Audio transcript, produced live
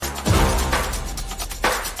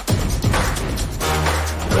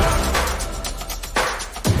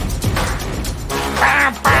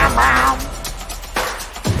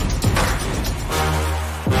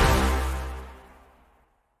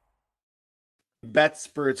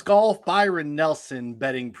BetSperts Golf Byron Nelson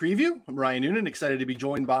betting preview. I'm Ryan Noonan, excited to be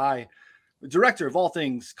joined by the director of all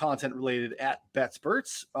things content related at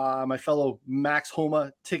BetSperts, my fellow Max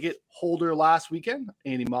Homa ticket holder last weekend,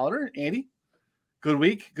 Andy Molitor. Andy, good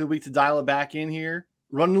week. Good week to dial it back in here.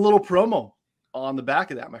 Running a little promo on the back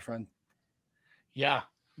of that, my friend. Yeah,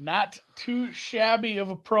 not too shabby of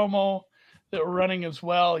a promo that we're running as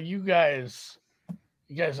well. You guys,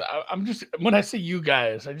 I'm just, when I say you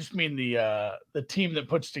guys, I just mean the team that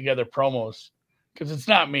puts together promos, because it's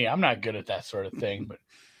not me. I'm not good at that sort of thing. But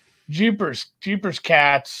Jeepers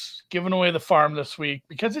Cats giving away the farm this week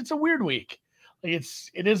because it's a weird week. Like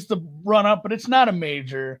it is the run up, but it's not a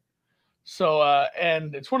major. So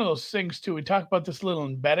and it's one of those things too. We talk about this little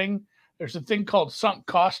in betting. There's a thing called sunk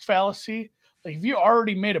cost fallacy. Like if you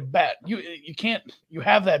already made a bet, you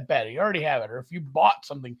have that bet. You already have it. Or if you bought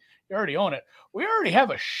something, you already own it. We already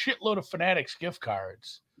have a shitload of Fanatics gift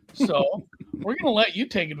cards. So we're going to let you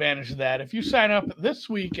take advantage of that. If you sign up this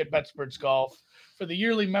week at BetSperts Golf for the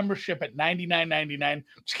yearly membership at $99.99, I'm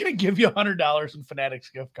just going to give you $100 in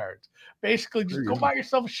Fanatics gift cards. Basically, just go buy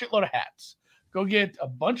yourself a shitload of hats. Go get a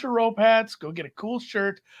bunch of rope hats. Go get a cool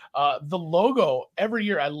shirt. The logo, every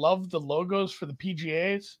year, I love the logos for the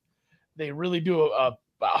PGAs. They really do a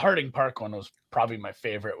Harding Park one was probably my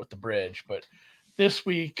favorite with the bridge. But this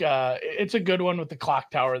week, it's a good one with the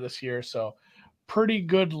clock tower this year. So pretty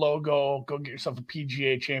good logo. Go get yourself a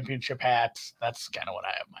PGA championship hat. That's kind of what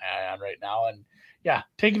I have my eye on right now. And yeah,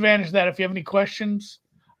 take advantage of that. If you have any questions,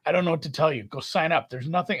 I don't know what to tell you. Go sign up. There's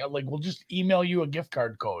nothing like we'll just email you a gift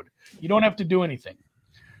card code. You don't have to do anything.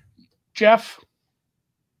 Jeff,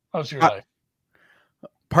 how's your life?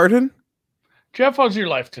 Pardon? Jeff, how's your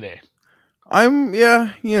life today?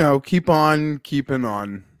 Keep on keeping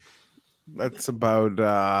on. That's about it.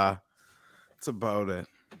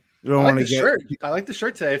 You don't want to get shirt. I like the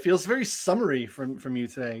shirt today. It feels very summery from you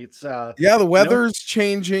today. It's the weather's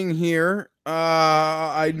changing here.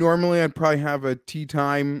 I'd probably have a tea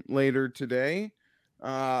time later today.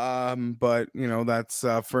 But that's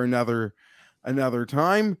for another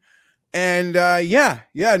time. And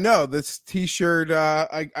this t-shirt,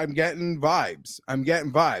 I'm getting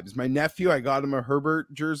vibes. My nephew, I got him a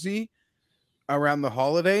Herbert jersey around the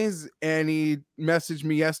holidays, and he messaged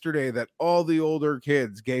me yesterday that all the older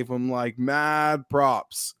kids gave him like mad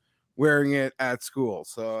props wearing it at school.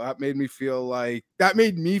 So that made me feel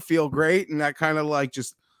great, and that kind of like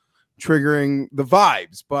just triggering the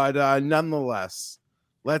vibes. But nonetheless,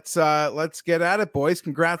 let's get at it, boys.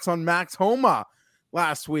 Congrats on Max Homa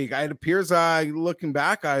last week. It appears listening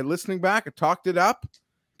back, I talked it up.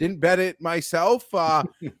 Didn't bet it myself.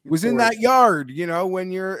 Was in that yard,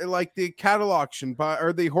 when you're like the cattle auction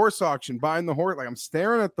or the horse auction, buying the horse. Like I'm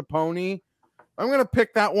staring at the pony. I'm gonna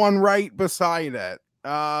pick that one right beside it.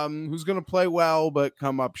 Who's gonna play well but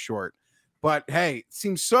come up short. But hey, it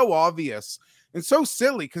seems so obvious and so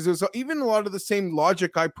silly because there's even a lot of the same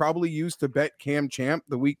logic I probably used to bet Cam Champ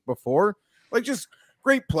the week before. Like just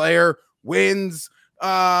great player, wins,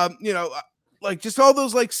 like just all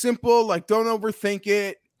those like simple, like don't overthink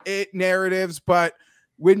it narratives. But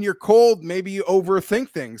when you're cold, maybe you overthink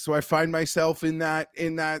things. So I find myself in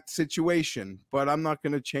that situation, but I'm not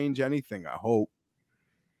going to change anything, I hope.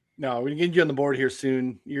 No, we're gonna get you on the board here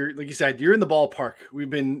soon. You're like you said, you're in the ballpark. You've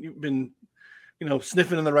been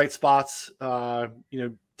sniffing in the right spots,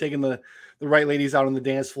 taking the right ladies out on the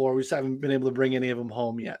dance floor. We just haven't been able to bring any of them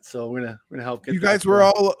home yet. So we're gonna help get you guys were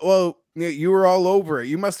you were all over it.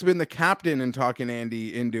 You must have been the captain and talking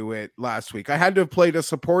Andy into it last week. I had to have played a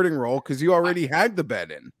supporting role because you already had the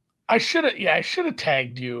bet in. I should have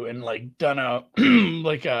tagged you and like done a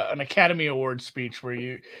an Academy Award speech where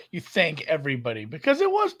you thank everybody, because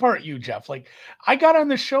it was part you, Jeff. Like I got on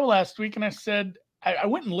the show last week and I said I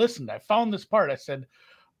went and listened. I found this part. I said,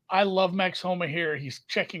 I love Max Homa here. He's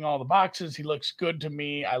checking all the boxes. He looks good to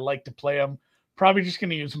me. I like to play him. Probably just going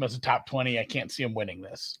to use him as a top 20. I can't see him winning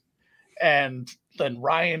this. And then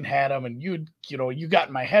Ryan had him, and you got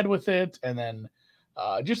in my head with it. And then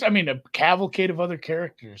a cavalcade of other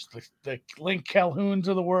characters, the Link Calhouns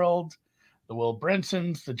of the world, the Will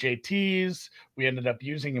Brinsons, the JTs. We ended up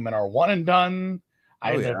using him in our one and done.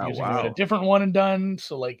 I ended up using him in a different one and done.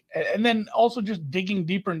 So and then also just digging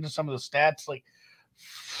deeper into some of the stats. Like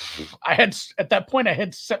I had at that point, I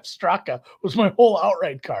had Sepp Straka was my whole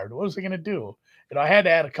outright card. What was I going to do? I had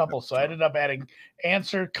to add a couple. So I ended up adding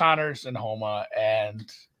Answer, Connors, and Homa. And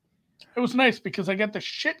it was nice because I got the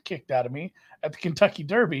shit kicked out of me at the Kentucky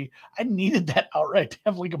Derby. I needed that outright to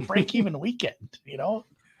have like a break-even weekend,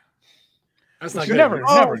 That's not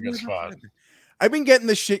never gets fun. I've been getting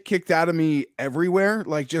the shit kicked out of me everywhere,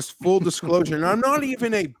 like just full disclosure. And I'm not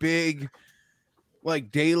even a big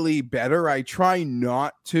like daily better. I try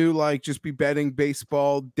not to like just be betting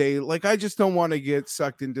baseball day. Like I just don't want to get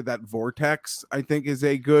sucked into that vortex, I think is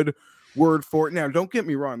a good word for it. Now, don't get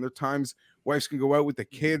me wrong. There are times wives can go out with the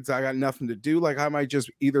kids. I got nothing to do. Like I might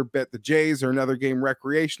just either bet the Jays or another game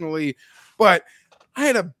recreationally. But I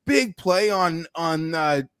had a big play on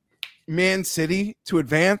Man City to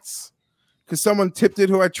advance because someone tipped it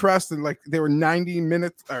who I trust, and like they were 90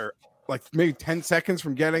 minutes or like maybe 10 seconds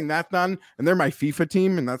from getting that done, and they're my FIFA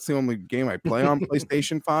team, and that's the only game I play on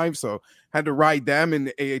PlayStation 5, so had to ride them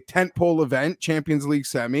in a tentpole event, Champions League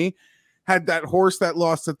semi. Had that horse that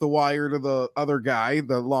lost at the wire to the other guy,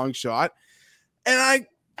 the long shot, and I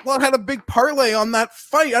had a big parlay on that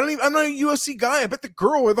fight. I'm not a UFC guy. I bet the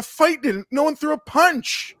girl where the fight didn't. No one threw a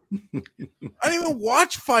punch. I didn't even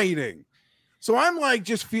watch fighting, so I'm like,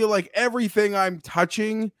 just feel like everything I'm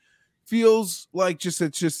touching feels like it's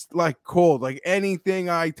just like cold, like anything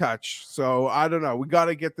I touch. So I don't know. We got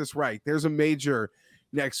to get this right. There's a major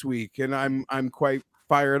next week, and I'm quite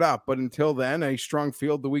fired up. But until then, a strong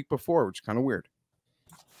field the week before, which is kind of weird.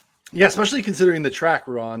 Yeah, especially considering the track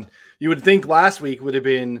we're on. You would think last week would have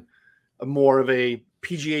been more of a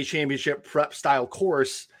PGA Championship prep style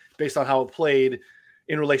course based on how it played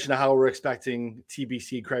in relation to how we're expecting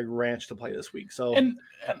TBC Craig Ranch to play this week. So, and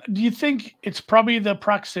do you think it's probably the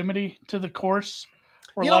proximity to the course,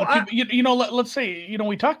 or a lot of people? Let's say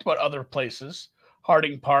we talked about other places,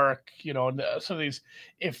 Harding Park, and some of these.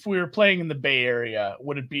 If we were playing in the Bay Area,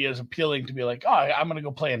 would it be as appealing to be like, oh, I'm going to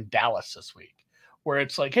go play in Dallas this week, where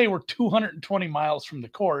it's like, hey, we're 220 miles from the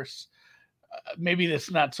course. Maybe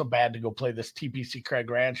it's not so bad to go play this TPC Craig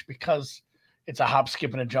Ranch because it's a hop,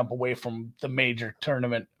 skip, and a jump away from the major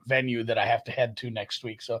tournament venue that I have to head to next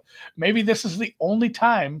week. So maybe this is the only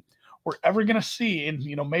time we're ever going to see in,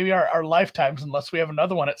 maybe our lifetimes, unless we have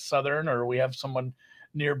another one at Southern or we have someone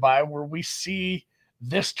nearby, where we see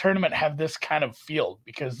this tournament have this kind of field,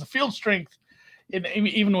 because the field strength,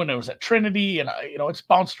 even when it was at Trinity and, it's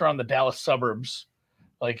bounced around the Dallas suburbs.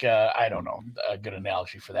 Like, I don't know a good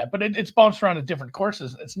analogy for that, but it's bounced around at different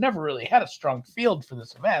courses. It's never really had a strong field for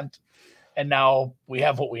this event. And now we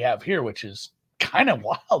have what we have here, which is kind of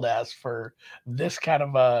wild ass for this kind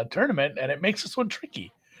of a tournament. And it makes this one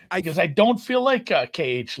tricky because I don't feel like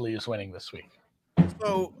KH Lee is winning this week.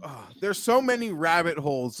 So there's so many rabbit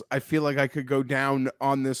holes I feel like I could go down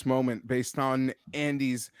on this moment based on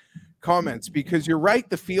Andy's comments, because you're right.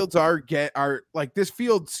 The fields are like, this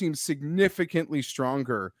field seems significantly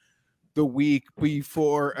stronger the week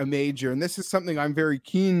before a major. And this is something I'm very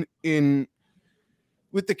keen in.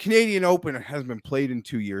 With the Canadian Open, it hasn't been played in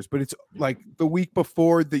 2 years, but it's like the week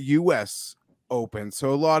before the US Open.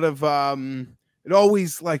 So a lot of it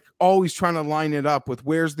always trying to line it up with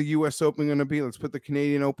where's the US Open going to be? Let's put the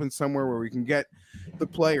Canadian Open somewhere where we can get the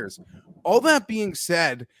players. All that being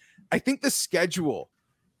said, I think the schedule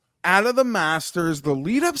out of the Masters, the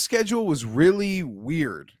lead up schedule was really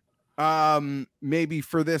weird. Maybe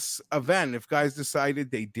for this event, if guys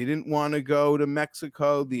decided they didn't want to go to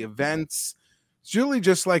Mexico, the events, it's really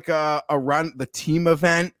just like a run, the team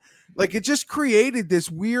event. Like, it just created this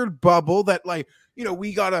weird bubble that, like,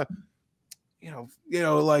 we gotta,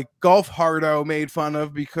 like Golf Hardo made fun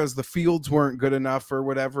of because the fields weren't good enough or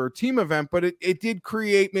whatever team event, but it did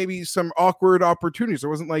create maybe some awkward opportunities. There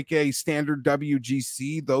wasn't like a standard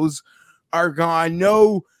WGC. Those are gone.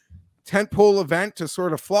 No tentpole event to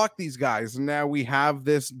sort of flock these guys. And now we have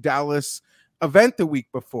this Dallas event the week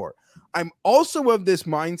before. I'm also of this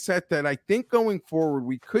mindset that I think going forward,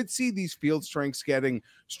 we could see these field strengths getting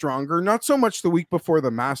stronger. Not so much the week before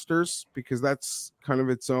the Masters, because that's kind of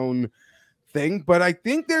its own thing. But I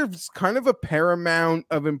think there's kind of a paramount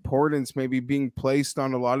of importance maybe being placed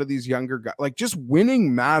on a lot of these younger guys. Like, just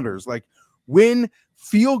winning matters. Like, win,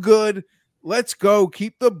 feel good, let's go,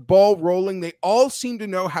 keep the ball rolling. They all seem to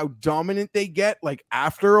know how dominant they get, like,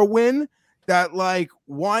 after a win. That, like,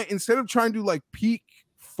 why, instead of trying to, like, peak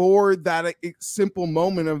for that simple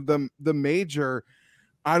moment of the major,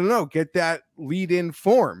 I don't know, get that lead-in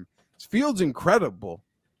form. This field's incredible.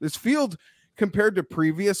 This field, compared to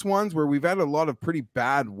previous ones where we've had a lot of pretty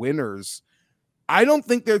bad winners, I don't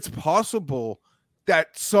think that it's possible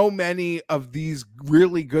that so many of these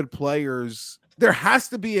really good players, there has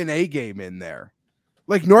to be an A game in there.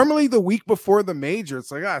 Like, normally the week before the major,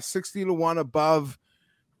 it's like 60-1 above.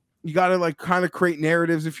 You got to, like, kind of create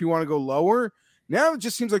narratives if you want to go lower. Now it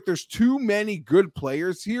just seems like there's too many good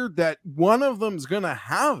players here that one of them's going to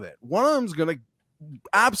have it. One of them's going to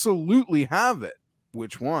absolutely have it.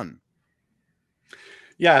 Which one?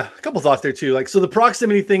 Yeah, a couple thoughts there too. Like, so the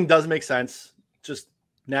proximity thing does make sense. Just,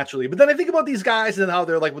 naturally. But then I think about these guys and how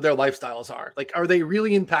they're like what their lifestyles are. Like, are they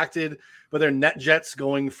really impacted by their net jets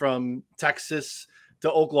going from Texas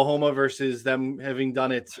to Oklahoma versus them having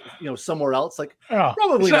done it, somewhere else? Like,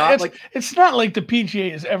 probably not. It's not like the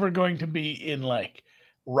PGA is ever going to be in like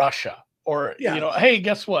Russia or hey,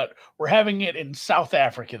 guess what? We're having it in South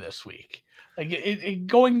Africa this week. Like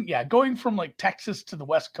going from like Texas to the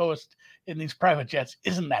West Coast in these private jets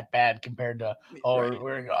isn't that bad compared to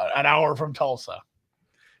we're an hour from Tulsa.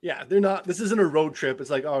 Yeah, they're not. This isn't a road trip.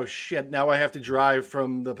 It's like, oh shit, now I have to drive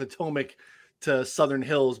from the Potomac to Southern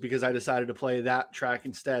Hills because I decided to play that track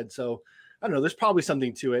instead. So I don't know. There's probably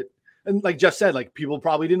something to it. And like Jeff said, like people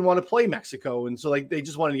probably didn't want to play Mexico, and so like they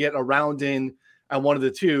just wanted to get a round in at one of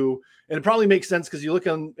the two. And it probably makes sense because you look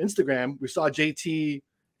on Instagram, we saw JT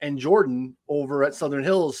and Jordan over at Southern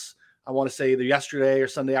Hills, I want to say either yesterday or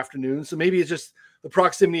Sunday afternoon. So maybe it's just the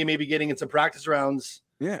proximity of maybe getting into practice rounds.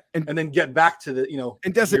 Yeah. And then get back to the,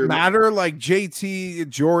 And does it matter? Like JT,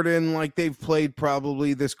 Jordan, like they've played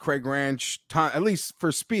probably this Craig Ranch time, at least for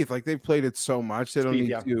Spieth, like they've played it so much. They don't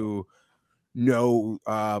need to know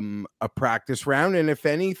a practice round. And if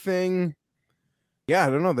anything, I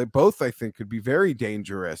don't know. They both, I think, could be very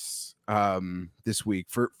dangerous this week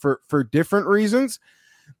for different reasons.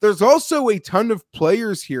 There's also a ton of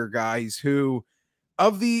players here, guys, who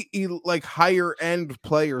of the like higher end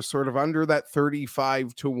players, sort of under that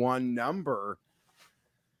 35-1 number,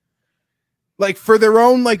 like for their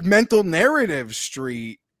own like mental narrative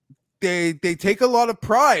street, they take a lot of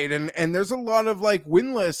pride, and there's a lot of like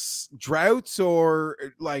winless droughts or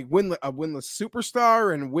like a winless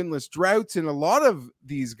superstar and winless droughts in a lot of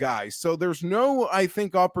these guys. So there's no, I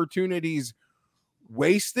think, opportunities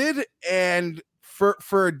wasted. And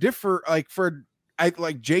for a different, like for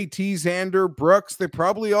like JT, Xander, Brooks, they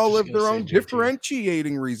probably all have their own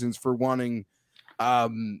differentiating reasons for wanting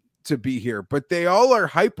to be here, but they all are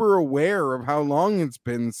hyper aware of how long it's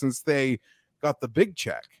been since they got the big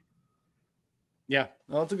check. Yeah,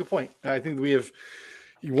 well, that's a good point. I think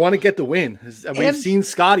you want to get the win. We've seen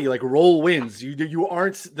Scotty like roll wins. You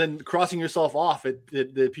aren't then crossing yourself off at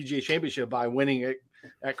the PGA Championship by winning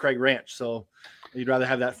at Craig Ranch. So you'd rather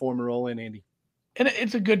have that form roll in, Andy. And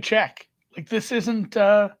it's a good check. Like this isn't,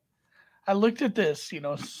 I looked at this,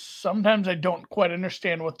 sometimes I don't quite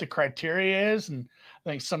understand what the criteria is. And I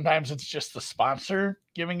think sometimes it's just the sponsor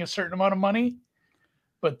giving a certain amount of money,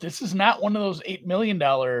 but this is not one of those $8 million,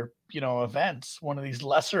 events, one of these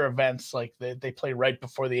lesser events, like they play right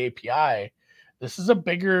before the API. This is and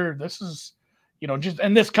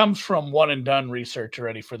this comes from one and done research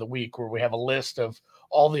already for the week, where we have a list of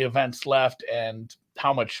all the events left and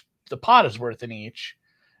how much the pot is worth in each.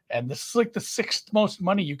 And this is like the sixth most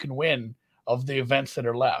money you can win of the events that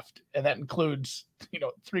are left. And that includes,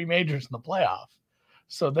 3 majors in the playoff.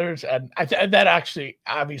 So that actually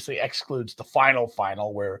obviously excludes the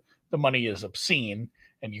final where the money is obscene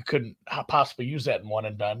and you couldn't possibly use that in one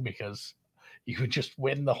and done because you could just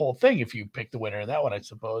win the whole thing if you pick the winner of that one, I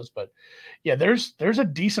suppose. But yeah, there's a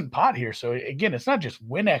decent pot here. So again, it's not just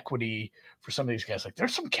win equity for some of these guys. Like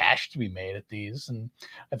there's some cash to be made at these. And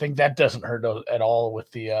I think that doesn't hurt at all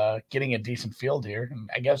with the getting a decent field here.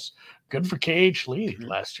 And I guess good for KH Lee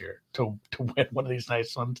last year to win one of these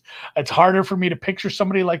nice ones. It's harder for me to picture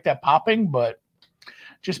somebody like that popping, but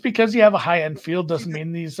just because you have a high-end field doesn't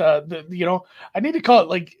mean these, I need to call it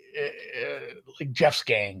like Jeff's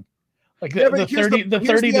gang. Like the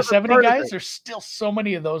 30 to 70 guys, there's still so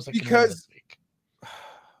many of those that can win this week.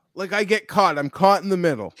 Like I'm caught in the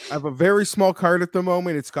middle. I have a very small card at the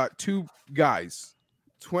moment. It's got 2 guys,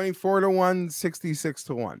 24-1,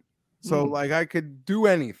 66-1. So like I could do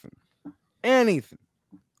anything.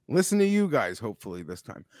 Listen to you guys, hopefully this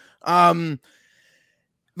time.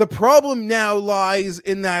 The problem now lies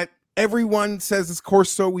in that everyone says this course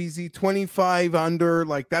so easy, 25 under,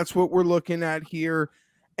 like that's what we're looking at here.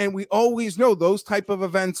 And we always know those type of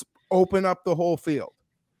events open up the whole field.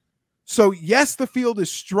 So yes, the field is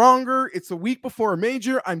stronger. It's a week before a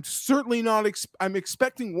major. I'm certainly not, I'm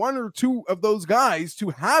expecting 1 or 2 of those guys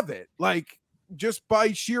to have it, like just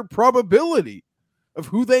by sheer probability of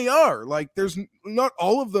who they are. Like there's not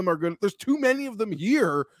all of them are good. There's too many of them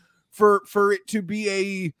here for it to be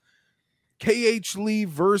a KH Lee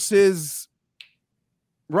versus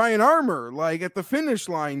Ryan Armour, like at the finish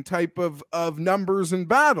line type of numbers and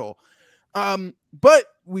battle. But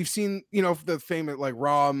we've seen, the famous like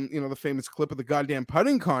Rahm, the famous clip of the goddamn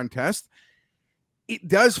putting contest. It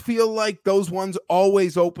does feel like those ones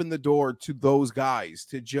always open the door to those guys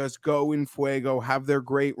to just go in fuego, have their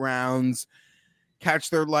great rounds, catch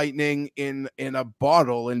their lightning in a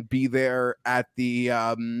bottle, and be there at the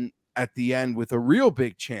end with a real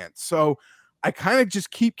big chance. So I kind of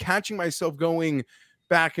just keep catching myself going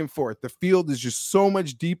back and forth. The field is just so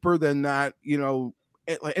much deeper than that,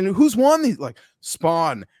 and who's won these? Like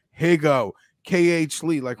Spawn, Higo, KH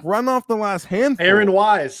Lee, like run off the last handful. Aaron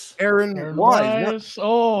Wise.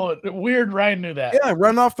 Oh, weird. Ryan knew that. Yeah,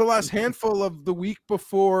 run off the last handful of the week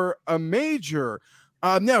before a major.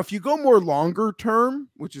 Now, if you go more longer term,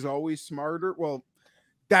 which is always smarter, well,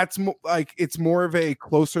 that's it's more of a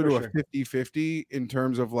closer to a 50-50 in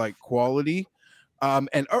terms of like quality.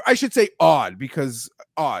 Or I should say odds, because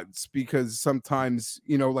sometimes,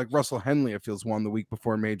 like Russell Henley, it feels won the week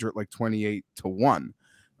before major at like 28-1,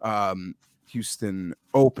 Houston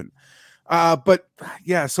Open. But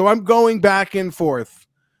yeah, so I'm going back and forth,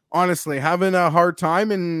 honestly, having a hard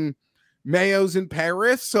time, and Mayo's in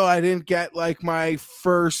Paris. So I didn't get like my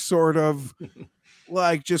first sort of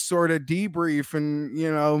like just sort of debrief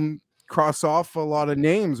and, cross off a lot of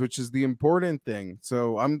names, which is the important thing.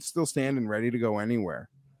 So I'm still standing ready to go anywhere.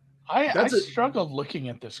 I struggled looking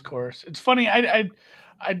at this course. It's funny. I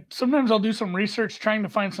sometimes I'll do some research trying to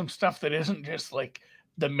find some stuff that isn't just like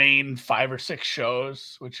the main 5 or 6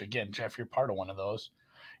 shows, which again, Jeff, you're part of one of those.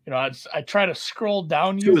 I try to scroll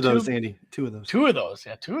down Two YouTube. of those, Andy. Two of those.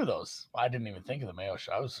 Yeah, 2 of those. Well, I didn't even think of the Mayo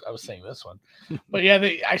show. I was saying this one. But yeah,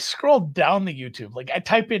 I scrolled down the YouTube. Like I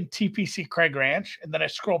type in TPC Craig Ranch, and then I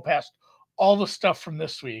scroll past all the stuff from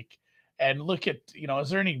this week and look at, is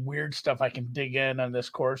there any weird stuff I can dig in on this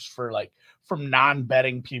course for like from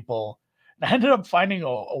non-betting people? And I ended up finding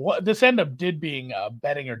this did being a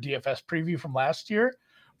betting or DFS preview from last year,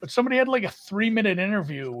 but somebody had like a 3-minute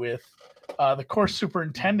interview with the course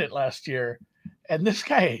superintendent last year, and this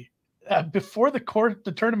guy before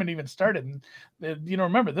the tournament even started, and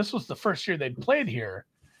remember, this was the first year they'd played here,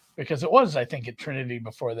 because it was, I think, at Trinity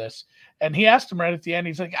before this. And he asked him right at the end,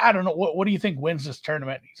 he's like, I don't know, what do you think wins this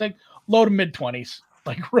tournament? He's like, low to mid 20s,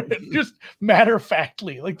 like just matter of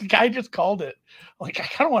factly, like the guy just called it. Like, I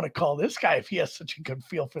kind of want to call this guy if he has such a good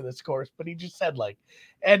feel for this course, but he just said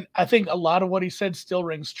and I think a lot of what he said still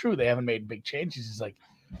rings true. They haven't made big changes. He's like,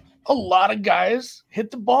 a lot of guys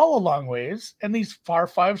hit the ball a long ways, and these par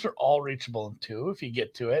 5s are all reachable in 2 if you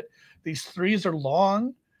get to it. These 3s are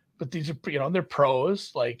long, but these are, they're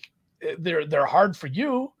pros. Like they're hard for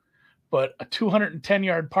you, but a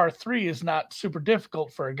 210-yard par 3 is not super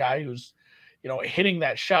difficult for a guy who's, hitting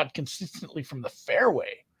that shot consistently from the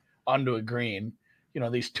fairway onto a green.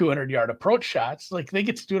 These 200-yard approach shots, like they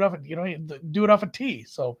get to do it off a tee.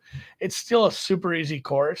 So it's still a super easy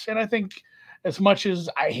course. And I think, as much as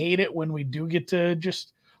I hate it when we do get to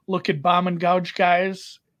just look at bomb and gouge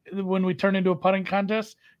guys when we turn into a putting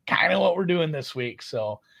contest, kind of what we're doing this week.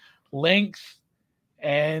 So length,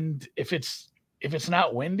 and if it's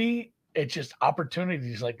not windy, it's just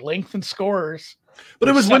opportunities, like length and scores. But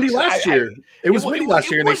it was windy last year. It was windy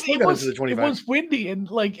last year, and they still got into the 25. It was windy, and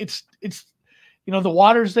like it's the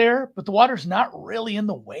water's there, but the water's not really in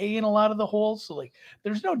the way in a lot of the holes. So like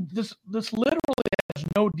there's this literally has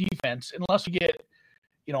no defense unless we get,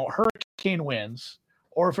 hurricane winds,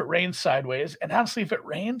 or if it rains sideways. And honestly, if it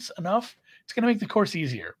rains enough, it's going to make the course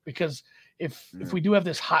easier, because if we do have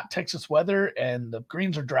this hot Texas weather and the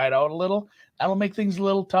greens are dried out a little, that'll make things a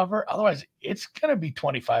little tougher. Otherwise, it's going to be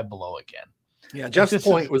 25 below again. Yeah, Jeff's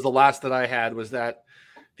point was the last that I had, was that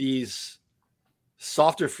these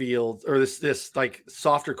softer fields, or this like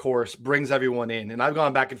softer course, brings everyone in. And I've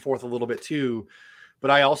gone back and forth a little bit too, but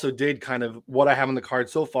I also did kind of, what I have on the card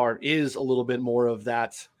so far is a little bit more of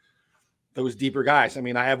those deeper guys. I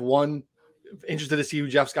mean, I have one, interested to see who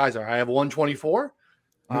Jeff's guys are. I have 124.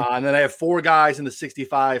 And then I have 4 guys in the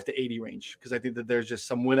 65 to 80 range, because I think that there's just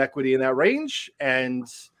some win equity in that range. And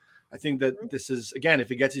I think that this is, again,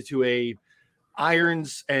 if it gets you to a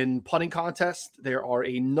irons and putting contest, there are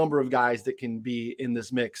a number of guys that can be in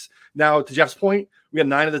this mix. Now, to Jeff's point, we got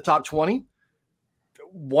 9 of the top 20.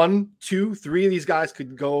 1, 2, 3 of these guys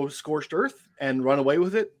could go scorched earth and run away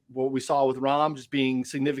with it. What we saw with Rahm just being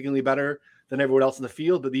significantly better than everyone else in the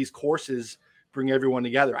field, but these courses bring everyone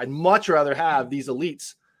together. I'd much rather have these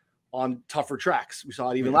elites on tougher tracks. We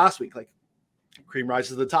saw it even last week, like cream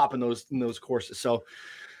rises to the top in those courses. So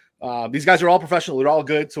these guys are all professional. They're all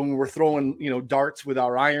good. So when we're throwing, darts with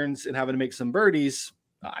our irons and having to make some birdies,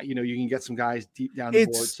 you can get some guys deep down the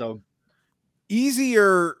board. So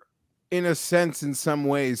easier in a sense, in some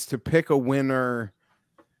ways, to pick a winner.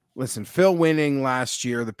 Listen, Phil winning last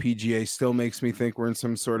year, the PGA, still makes me think we're in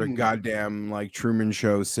some sort of goddamn like Truman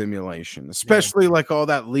Show simulation, especially like all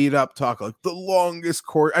that lead up talk, like the longest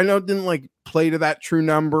course. I know it didn't like play to that true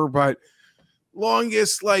number, but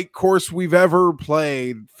longest like course we've ever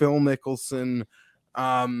played, Phil Mickelson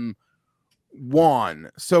won.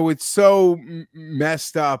 So it's so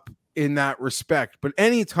messed up in that respect. But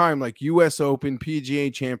anytime like US Open,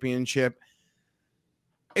 PGA Championship,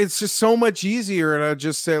 it's just so much easier to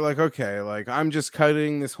just say like, okay, like I'm just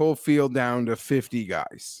cutting this whole field down to 50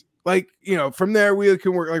 guys. Like, you know, from there we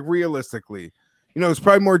can work like realistically. You know, it's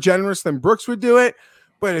probably more generous than Brooks would do it.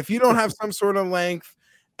 But if you don't have some sort of length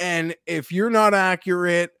and if you're not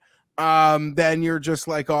accurate, then you're just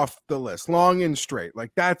like off the list, long and straight.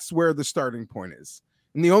 Like that's where the starting point is.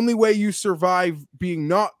 And the only way you survive being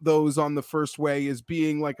not those on the first way is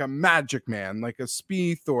being like a magic man, like a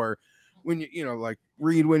Spieth, or when you know, like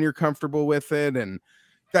read when you're comfortable with it and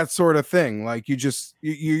that sort of thing. Like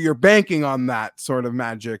you're banking on that sort of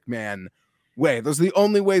magic man way. Those are the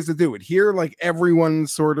only ways to do it. Here, like everyone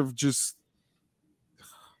sort of just, I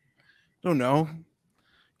don't know,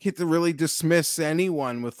 get to really dismiss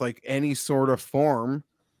anyone with like any sort of form.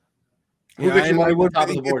 Who gets your money at the top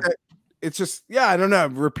of the board? It's just, yeah, I don't know,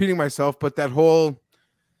 I'm repeating myself, but that whole,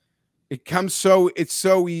 it's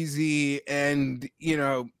so easy. And, you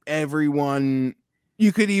know, everyone,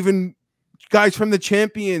 you could even, guys from the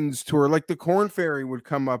Champions Tour, like the Corn Ferry would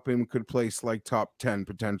come up and could place like top 10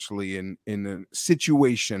 potentially in a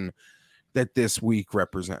situation that this week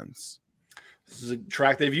represents. This is a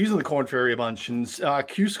track they've used in the Corn Ferry a bunch and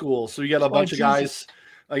Q School. So you got a bunch of guys,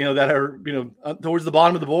 you know, that are, you know, towards the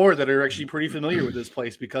bottom of the board that are actually pretty familiar with this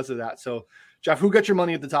place because of that. So, Jeff, who got your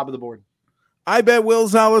money at the top of the board? I bet Will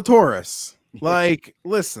Zalatoris. Like,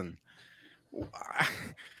 listen,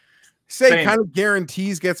 Same. kind of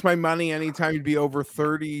guarantees gets my money anytime you'd be over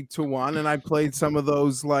 30-1. And I played some of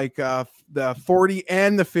those like the 40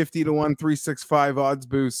 and the 50-1 365 odds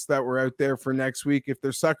boosts that were out there for next week. If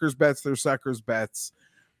they're suckers bets, they're suckers bets.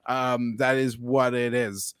 That is what it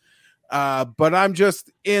is. But I'm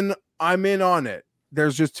in on it.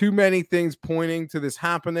 There's just too many things pointing to this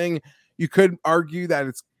happening. You could argue that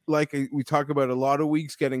it's like we talk about a lot of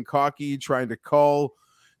weeks getting cocky, trying to call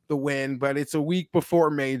the win, but it's a week before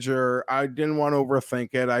major. I didn't want to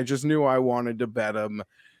overthink it. I just knew I wanted to bet him.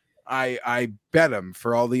 I bet him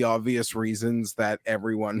for all the obvious reasons that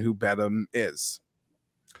everyone who bet him is.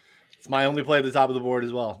 It's my only play at the top of the board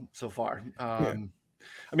as well so far. I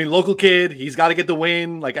mean, local kid, he's got to get the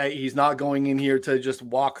win. Like he's not going in here to just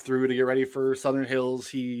walk through to get ready for Southern Hills.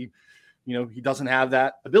 He doesn't have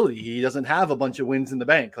that ability. He doesn't have a bunch of wins in the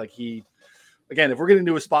bank. Like again, if we're getting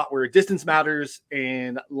into a spot where distance matters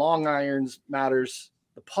and long irons matters,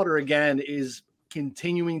 the putter again is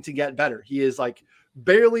continuing to get better. He is like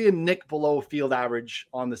barely a nick below field average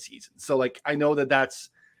on the season. So like, I know that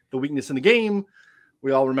that's the weakness in the game.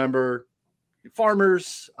 We all remember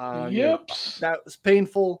Farmers. Yep. That was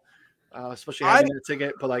painful, especially having a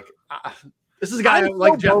ticket. But like, this is a guy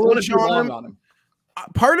like Jeff. I want to be wrong on him.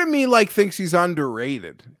 Part of me like thinks he's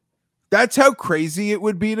underrated. That's how crazy it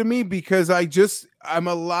would be to me because I'm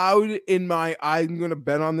allowed I'm going to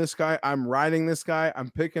bet on this guy. I'm riding this guy. I'm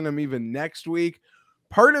picking him even next week.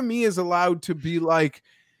 Part of me is allowed to be like,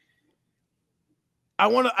 I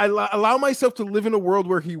allow myself to live in a world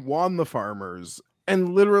where he won the Farmers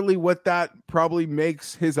and literally what that probably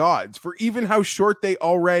makes his odds for even how short they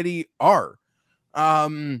already are.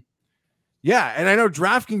 Yeah, and I know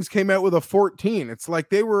DraftKings came out with a 14. It's like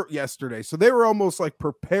they were yesterday. So they were almost like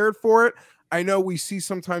prepared for it. I know we see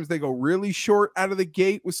sometimes they go really short out of the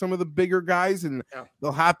gate with some of the bigger guys, and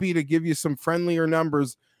they're happy to give you some friendlier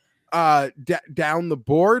numbers down the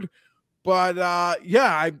board. But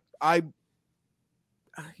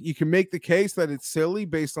you can make the case that it's silly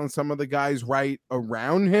based on some of the guys right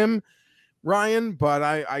around him, Ryan, but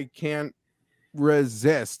I can't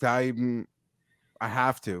resist. I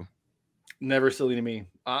have to. Never silly to me.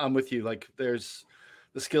 I'm with you. Like there's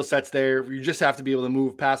the skill sets there. You just have to be able to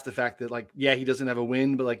move past the fact that like, yeah, he doesn't have a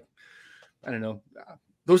win, but like, I don't know.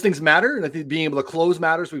 Those things matter. And I think being able to close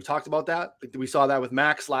matters. We've talked about that. Like, we saw that with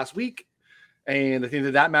Max last week. And I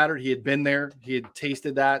think that mattered. He had been there. He had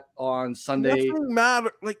tasted that on Sunday. Nothing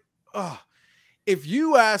matter. Like, if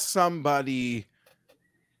you ask somebody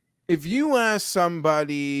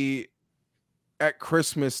at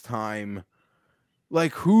Christmas time,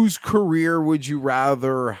 like, whose career would you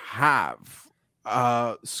rather have?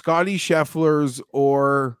 Scotty Scheffler's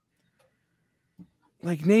or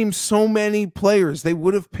like name so many players. They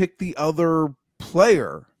would have picked the other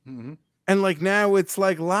player. Mm-hmm. And like now it's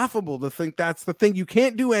like laughable to think that's the thing. You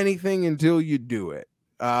can't do anything until you do it.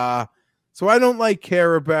 So I don't like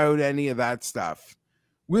care about any of that stuff.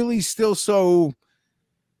 Willie's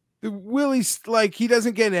like, he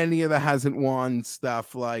doesn't get any of the hasn't won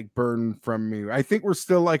stuff like burned from me. I think we're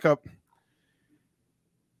still like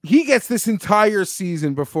he gets this entire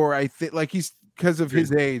season before I think like he's because of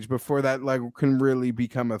his age before that like can really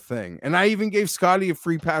become a thing. And I even gave Scotty a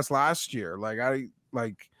free pass last year.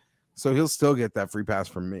 So he'll still get that free pass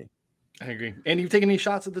from me. I agree. And you taking any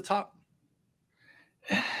shots at the top?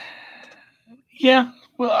 Yeah.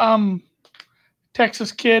 Well,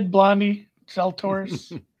 Texas kid, Blondie,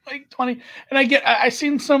 Zalatoris, like 20. And I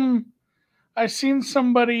seen somebody,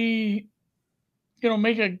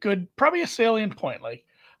 make probably a salient point. Like,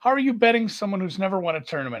 how are you betting someone who's never won a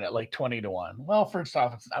tournament at like 20-1? Well, first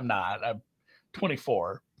off, I'm not. I'm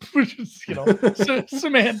 24, which is,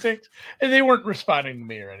 semantics. And they weren't responding to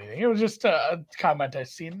me or anything. It was just a comment I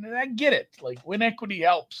seen. And I get it. Like, win equity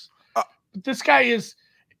helps. But this guy is,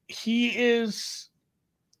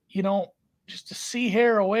 just a sea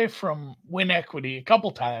hair away from win equity a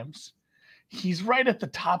couple times. He's right at the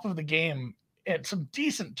top of the game at some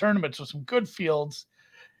decent tournaments with some good fields.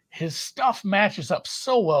 His stuff matches up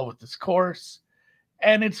so well with this course.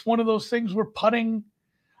 And it's one of those things where putting,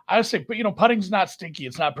 I would say, but putting's not stinky.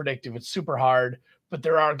 It's not predictive. It's super hard. But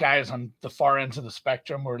there are guys on the far ends of the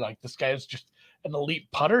spectrum where like this guy is just an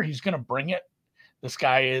elite putter. He's going to bring it. This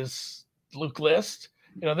guy is Luke List.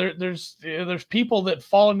 There's people that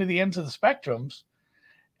fall into the ends of the spectrums,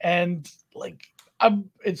 and like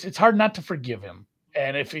it's hard not to forgive him.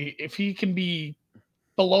 And if he can be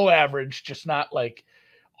below average, just not like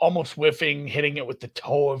almost whiffing, hitting it with the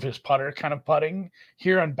toe of his putter kind of putting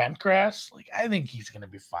here on bent grass, like I think he's going to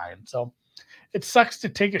be fine. So it sucks to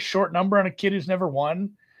take a short number on a kid who's never won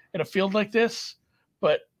in a field like this.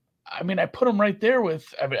 But I mean, I put him right there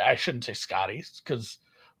with, I shouldn't say Scotty's because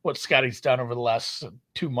what Scotty's done over the last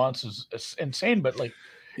 2 months is insane. But like,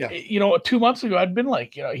 2 months ago, I'd been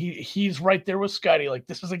like, he's right there with Scotty. Like,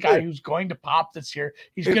 this is a guy who's going to pop this year.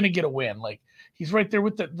 He's going to get a win. Like, he's right there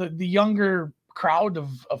with the younger crowd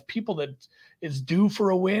of people that is due for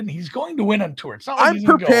a win. He's going to win on tour. It's not like I'm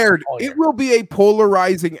prepared. It will be a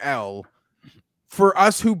polarizing L for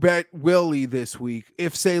us who bet Willie this week.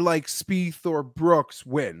 If say like Spieth or Brooks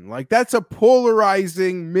win, like that's a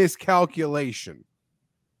polarizing miscalculation.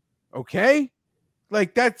 Okay.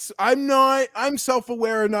 Like I'm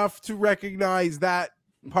self-aware enough to recognize that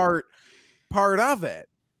part of it.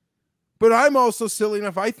 But I'm also silly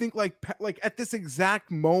enough. I think like at this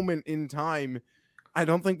exact moment in time, I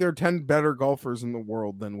don't think there are 10 better golfers in the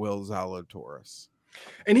world than Will Zalatoris.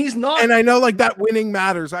 And he's not. And I know like that winning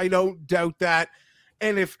matters. I don't doubt that.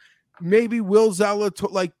 And if maybe Will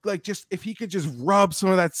Zalatoris, like just if he could just rub some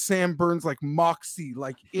of that Sam Burns like moxie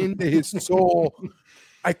like into his soul,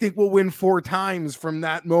 I think we'll win 4 times from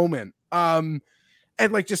that moment. And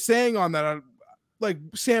like just saying on that, like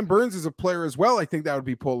Sam Burns is a player as well. I think that would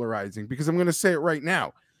be polarizing because I'm going to say it right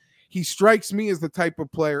now. He strikes me as the type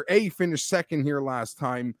of player, he finished second here last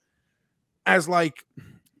time, as like,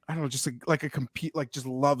 I don't know, just like a compete, like just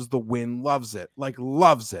loves the win, loves it. Like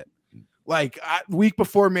week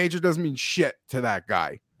before major doesn't mean shit to that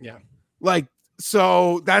guy. Yeah. Like,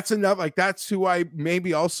 so that's enough. Like that's who I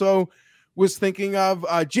maybe also was thinking of.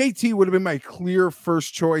 JT would have been my clear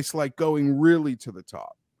first choice, like going really to the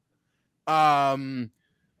top.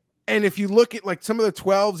 And if you look at like some of the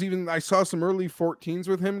 12s, even I saw some early 14s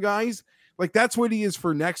with him, guys, like that's what he is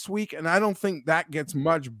for next week. And I don't think that gets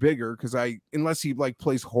much bigger unless he like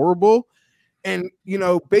plays horrible. And,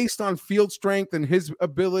 based on field strength and his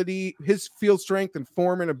ability, his field strength and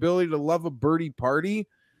form and ability to love a birdie party,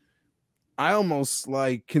 I almost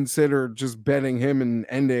like consider just betting him and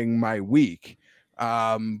ending my week.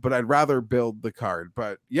 But I'd rather build the card.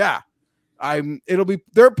 But yeah,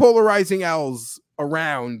 they're polarizing L's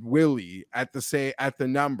around Willie at the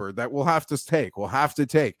number that we'll have to take.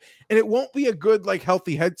 And it won't be a good, like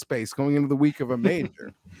healthy headspace going into the week of a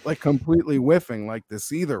major, like completely whiffing like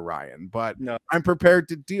this either, Ryan, but no. I'm prepared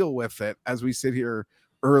to deal with it as we sit here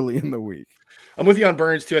early in the week. I'm with you on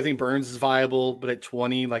Burns too. I think Burns is viable, but at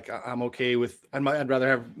 20, like I'm okay with, I'd rather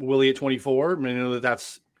have Willie at 24. I mean, I know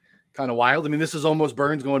that's kind of wild. I mean, this is almost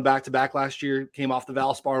Burns going back to back last year, came off the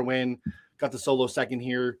Valspar win, got the solo second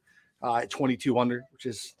here at 22 under, which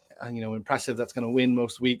is, impressive. That's going to win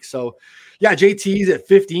most weeks. So yeah, JT's at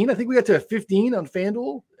 15. I think we got to 15 on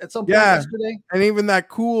FanDuel at some point yesterday. And even that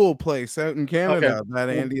cool place out in Canada that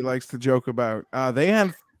Andy likes to joke about, they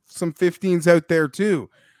had some 15s out there too,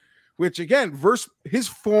 which again, versus his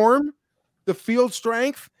form, the field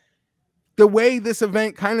strength, the way this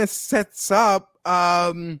event kind of sets up.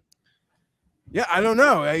 I don't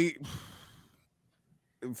know.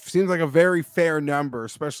 It seems like a very fair number,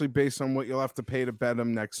 especially based on what you'll have to pay to bet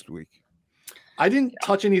him next week. I didn't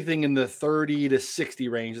touch anything in the 30 to 60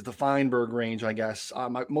 range, the Feinberg range, I guess.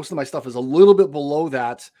 Most of my stuff is a little bit below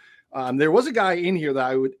that. There was a guy in here that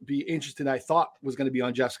I would be interested in. I thought was going to be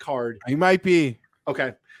on Jeff's card. He might be.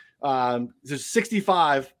 Okay. There's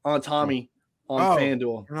 65 on Tommy on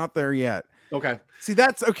FanDuel. We're not there yet. Okay. See,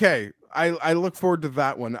 that's okay. I look forward to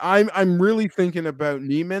that one. I'm really thinking about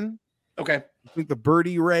Neiman. Okay. I think the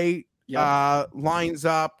birdie rate lines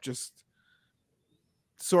up, just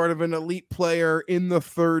sort of an elite player in the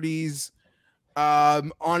 30s.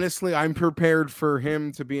 Honestly, I'm prepared for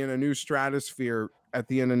him to be in a new stratosphere at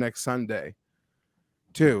the end of next Sunday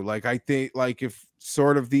too. Like, I think, like, if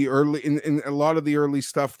sort of the early in a lot of the early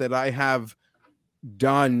stuff that I have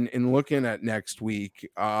done in looking at next week,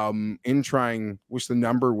 in trying, wish the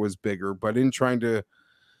number was bigger, but in trying to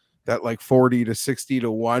that like 40 to 60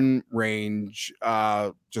 to 1 range,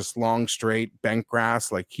 just long straight bent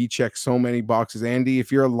grass, like he checks so many boxes. Andy,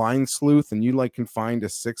 if you're a line sleuth and you like can find a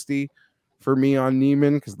 60 for me on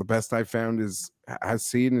Neiman, because the best I found has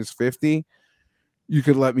seen is 50, you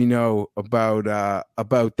could let me know about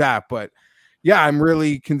that. But yeah, I'm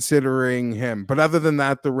really considering him. But other than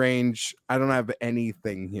that, the range, I don't have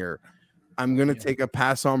anything here. I'm gonna take a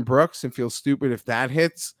pass on Brooks and feel stupid if that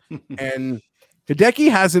hits. And Hideki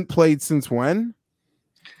hasn't played since when?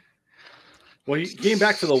 Well, he came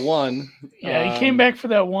back for the one. Yeah, he came back for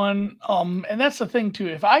that one. And that's the thing too.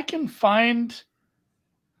 If I can find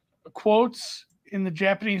quotes in the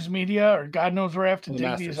Japanese media, or God knows where I have to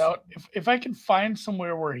dig these out. If I can find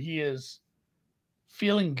somewhere where he is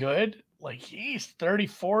feeling good, like he's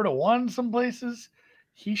 34 to 1 some places,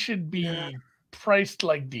 he should be priced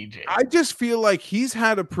like DJ. I just feel like he's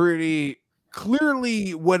had a pretty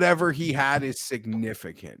clearly whatever he had is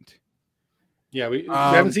significant. Yeah, we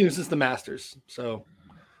haven't seen him since the Masters. So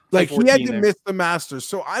like he had to miss the Masters.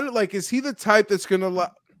 So I don't like, is he the type that's gonna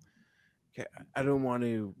okay, I don't want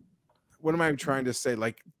to, what am I trying to say?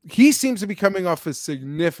 Like, he seems to be coming off a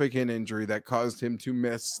significant injury that caused him to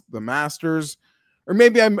miss the Masters. Or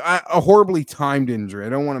maybe I'm a horribly timed injury. I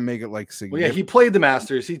don't want to make it like significant. Well, yeah, he played the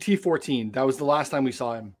Masters. He T14. That was the last time we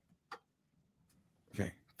saw him.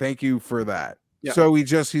 Okay, thank you for that. Yeah. So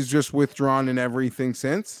he's just withdrawn and everything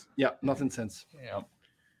since? Yeah, nothing since. Yeah.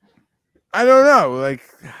 I don't know. Like,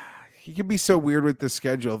 he could be so weird with the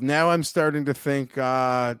schedule. Now I'm starting to think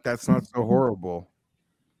that's not so horrible.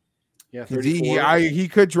 Yeah, 34. He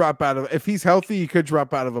could drop out of, if he's healthy, he could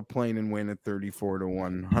drop out of a plane and win at 34 to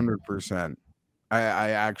 100%. I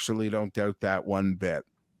actually don't doubt that one bit.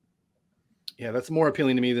 Yeah, that's more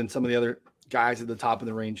appealing to me than some of the other guys at the top of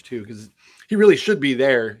the range too, because he really should be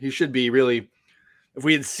there. He should be really, if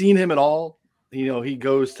we had seen him at all, he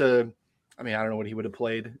goes to, I mean, I don't know what he would have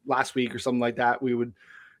played last week or something like that.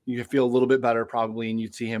 You could feel a little bit better probably, and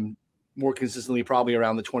you'd see him more consistently probably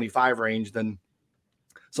around the 25 range than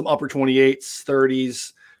some upper 28s,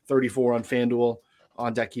 30s, 34 on FanDuel.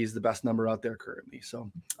 On deck, he's the best number out there currently. So,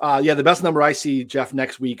 the best number I see, Jeff,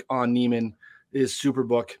 next week on Neiman is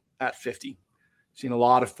Superbook at 50. Seen a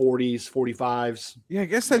lot of 40s, 45s. Yeah, I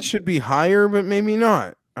guess that should be higher, but maybe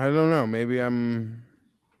not. I don't know. Maybe I don't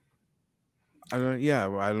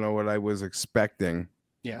know what I was expecting.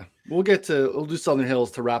 Yeah, we'll do Southern Hills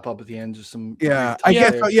to wrap up at the end. Just some. Yeah, I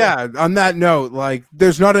guess. Yeah. On that note, like,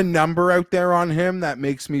 there's not a number out there on him that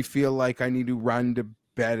makes me feel like I need to run to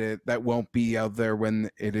bet it. That won't be out there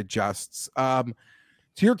when it adjusts. To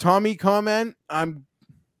your Tommy comment, I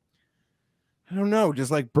don't know,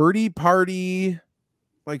 just like birdie party,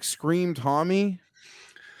 like scream Tommy.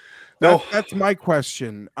 No, that's my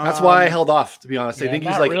question. That's why I held off, to be honest. I think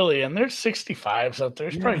he's like really, and there's 65s out there.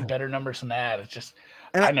 There's probably better numbers than that. It's just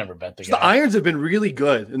I never bet the guy. The irons have been really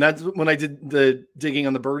good, and that's when I did the digging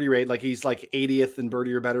on the birdie rate. Like, he's like 80th in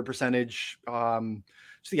birdie or better percentage.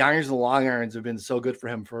 So the irons and the long irons have been so good for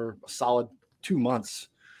him for a solid 2 months.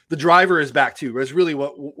 The driver is back too. It's really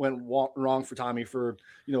what went wrong for Tommy for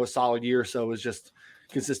a solid year or so, was just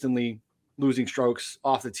consistently losing strokes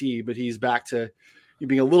off the tee. But he's back to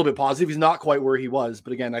being a little bit positive. He's not quite where he was,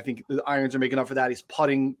 but again, I think the irons are making up for that. He's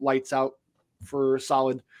putting lights out for a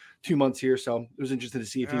solid 2 months here. So it was interesting to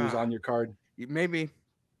see if he was on your card. Maybe.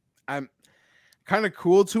 I'm kind of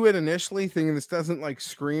cool to it initially, thinking this doesn't like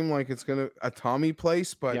scream like it's a Tommy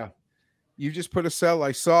place, but you just put a sell.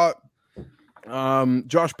 I saw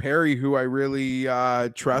Josh Perry, who I really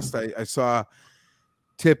trust. I saw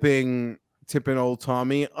tipping old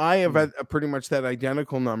Tommy. I have had pretty much that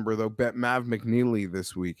identical number though. Bet Mav McNeely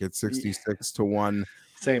this week at 66 to 1.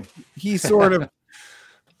 Same. He sort of,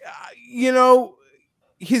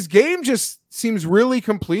 his game just seems really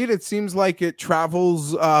complete. It seems like it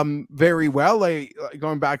travels very well.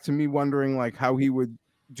 Going back to me wondering like how he would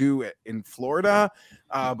do it in Florida,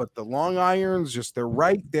 but the long irons, they're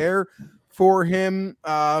right there for him.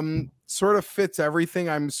 sort of fits everything.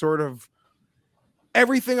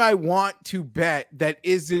 Everything I want to bet that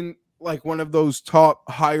isn't like one of those top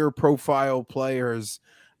higher profile players.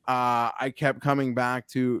 I kept coming back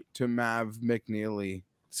to Mav McNeely.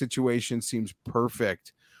 Situation seems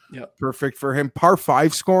perfect. Yep. Perfect for him. Par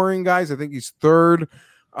 5 scoring, guys. I think he's third.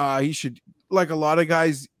 He should, like a lot of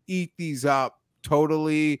guys, eat these up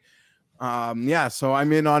totally. So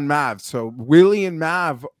I'm in on Mav. So Willie and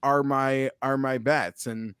Mav are my bets.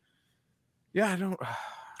 And yeah, I don't.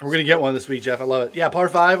 We're going to get one this week, Jeff. I love it. Yeah, par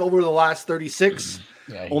 5 over the last 36.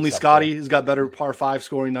 Yeah, only Scotty has got better par 5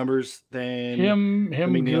 scoring numbers than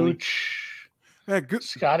him, Gooch. Yeah, good.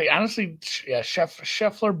 Scotty. Honestly, yeah,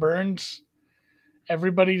 Scheffler, Burns.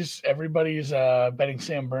 Everybody's betting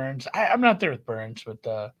Sam Burns. I'm not there with Burns,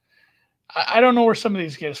 but I don't know where some of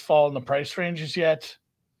these guys fall in the price ranges yet.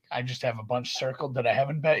 I just have a bunch circled that I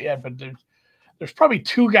haven't bet yet, but there's probably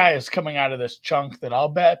 2 guys coming out of this chunk that I'll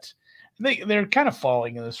bet. They're kind of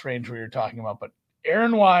falling in this range we were talking about, but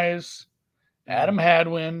Aaron Wise, Adam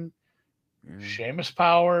Hadwin, Seamus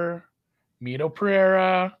Power, Mito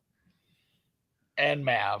Pereira, and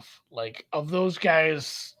Mav. Like, of those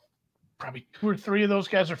guys, probably 2 or 3 of those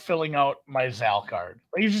guys are filling out my Zal card.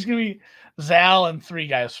 Like, it's just going to be Zal and 3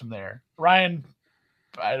 guys from there. Ryan,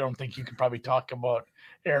 I don't think you could probably talk about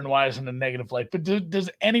Aaron Wise in a negative light, but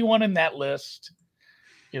does anyone in that list,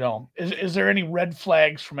 is there any red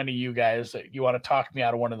flags from any of you guys that you want to talk me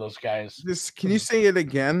out of one of those guys? Can you say it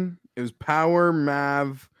again? It was Power,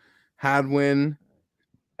 Mav, Hadwin.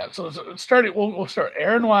 Yeah, so we'll start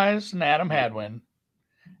Aaron Wise and Adam Hadwin,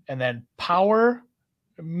 and then Power,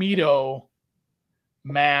 Mito,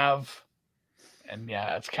 Mav, and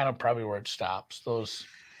yeah, that's kind of probably where it stops. Those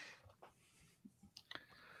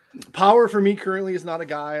Power for me currently is not a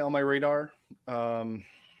guy on my radar.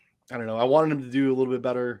 I don't know. I wanted him to do a little bit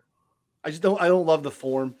better. I don't love the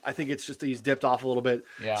form. I think it's just he's dipped off a little bit.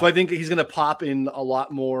 Yeah. So I think he's going to pop in a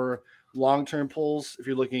lot more long-term pulls. If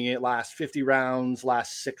you're looking at last 50 rounds,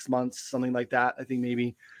 last 6 months, something like that, I think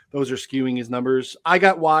maybe those are skewing his numbers. I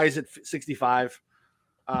got Wise at 65.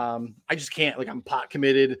 I just can't, I'm pot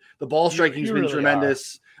committed. The ball striking's been really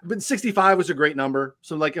tremendous, but 65 was a great number.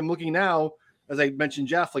 So I'm looking now, as I mentioned,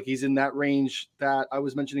 Jeff, he's in that range that I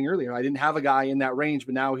was mentioning earlier. I didn't have a guy in that range,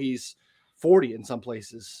 but now he's 40 in some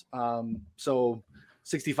places. So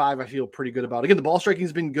 65, I feel pretty good about. Again, the ball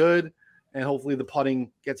striking's been good, and hopefully the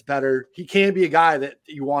putting gets better. He can be a guy that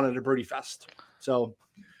you want at a birdie fest. So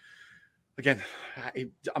again,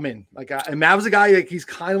 I'm in. And Mav's a guy, he's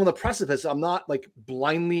kind of on the precipice. I'm not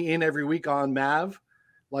blindly in every week on Mav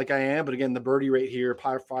like I am, but again, the birdie rate here,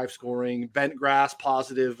 par 5 scoring, bent grass,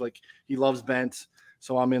 positive. He loves bent,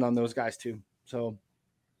 so I'm in on those guys too. So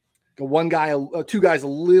one guy, 2 guys a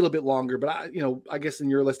little bit longer, but I guess in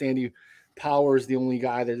your list, Andy, Power is the only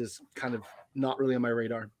guy that is kind of not really on my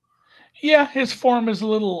radar. Yeah, his form is a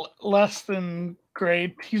little less than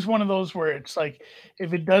great. He's one of those where it's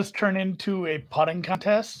if it does turn into a putting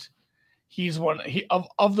contest, he's one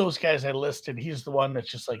of those guys I listed. He's the one that's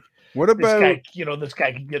just what about this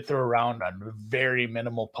guy can get through a round on very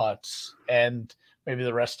minimal putts, and maybe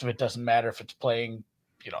the rest of it doesn't matter if it's playing,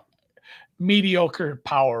 mediocre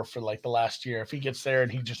power for the last year. If he gets there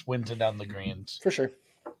and he just wins it down the greens, for sure.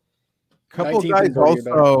 Couple of guys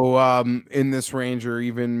also in this range, or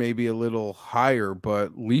even maybe a little higher,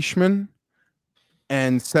 but Leishman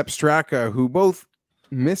and Sepp Straka, who both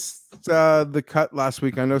missed the cut last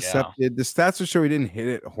week. I know Sepp did. The stats are show he didn't hit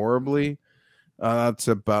it horribly.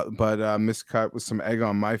 But missed cut with some egg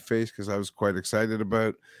on my face because I was quite excited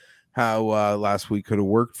about how last week could have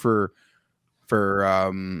worked for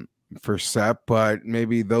Sepp. But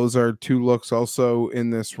maybe those are 2 looks also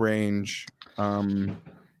in this range.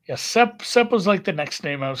 Yeah, Sepp was the next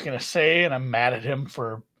name I was going to say, and I'm mad at him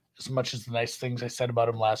for as much as the nice things I said about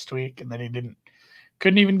him last week, and then he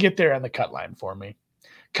couldn't even get there on the cut line for me.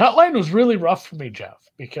 Cut line was really rough for me, Jeff,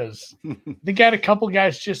 because I think I had a couple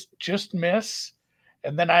guys just miss,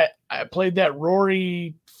 and then I played that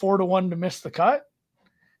Rory 4-1 to miss the cut,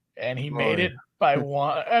 and he made it by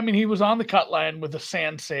 1. I mean, he was on the cut line with a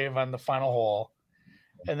sand save on the final hole,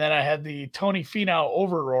 and then I had the Tony Finau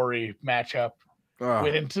over Rory matchup.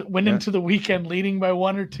 Went into the weekend leading by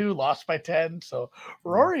 1 or 2, lost by 10. So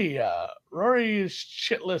Rory is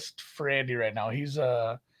shit list for Andy right now. He's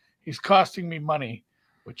costing me money,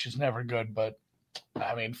 which is never good. But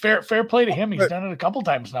I mean, fair play to him. He's done it a couple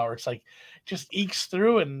times now where it's just ekes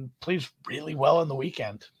through and plays really well on the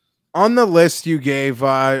weekend. On the list you gave,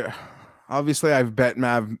 obviously I've bet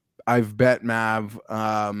Mav.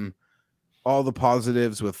 All the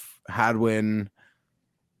positives with Hadwin.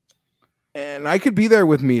 And I could be there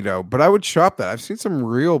with Mito, but I would shop that. I've seen some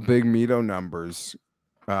real big Mito numbers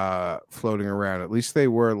floating around. At least they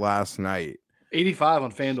were last night. 85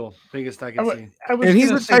 on FanDuel, biggest I can see. I was And he's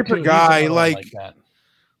gonna the say, type too, of he's guy another one like that.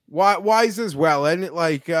 Wise as well. And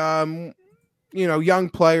young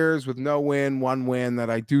players with no win, one win that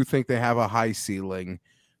I do think they have a high ceiling.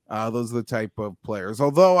 Those are the type of players.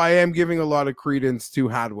 Although I am giving a lot of credence to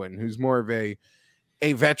Hadwin, who's more of a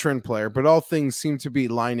veteran player, but all things seem to be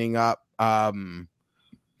lining up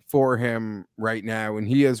for him right now. And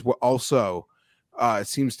he is also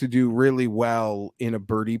seems to do really well in a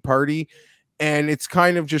birdie party. And it's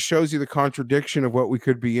kind of just shows you the contradiction of what we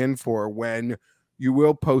could be in for when you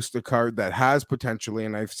will post a card that has potentially,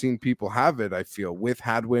 and I've seen people have it, I feel, with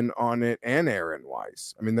Hadwin on it and Aaron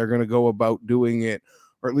Wise. I mean, they're going to go about doing it,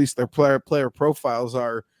 or at least their player profiles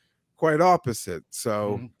are quite opposite.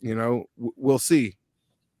 So, we'll see.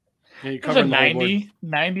 Yeah, There's a 90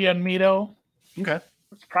 on Mito. Okay.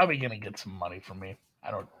 It's probably going to get some money from me.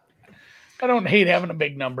 I don't hate having a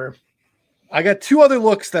big number. I got two other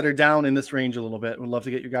looks that are down in this range a little bit. Would love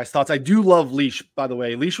to get your guys' thoughts. I do love Leash, by the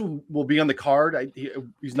way. Leash will be on the card.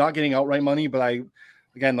 He's not getting outright money, but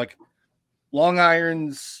like long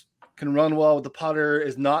irons, can run well with the putter,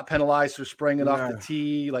 is not penalized for spraying it off the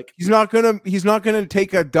tee. Like he's not gonna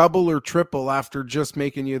take a double or triple after just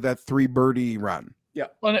making you that 3 birdie run. Yeah.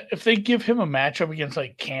 Well, if they give him a matchup against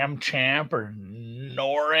like Cam Champ or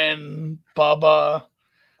Norin, Bubba,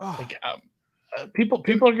 people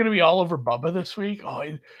are going to be all over Bubba this week. Oh,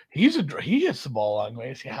 he hits the ball long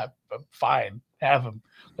ways. Yeah, fine, have him.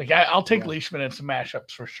 Like I'll take Leishman in some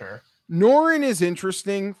mashups for sure. Norin is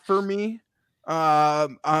interesting for me.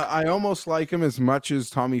 I almost like him as much as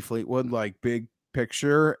Tommy Fleetwood, like big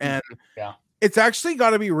picture, and it's actually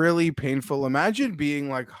got to be really painful. Imagine being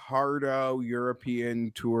like hardo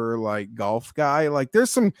European tour like golf guy. Like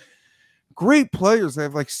there's some great players that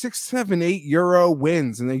have like 6, 7, 8 Euro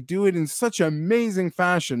wins, and they do it in such amazing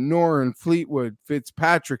fashion. Norin, Fleetwood,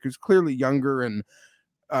 Fitzpatrick, who's clearly younger and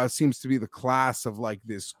seems to be the class of like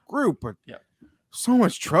this group, but so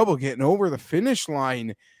much trouble getting over the finish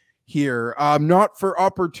line here. Not for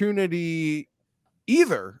opportunity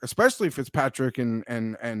either, especially Fitzpatrick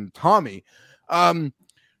and Tommy.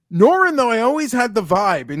 Norin, though, I always had the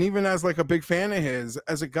vibe, and even as like a big fan of his,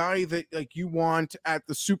 as a guy that like you want at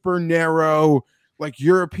the super narrow, like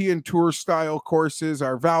European tour style courses,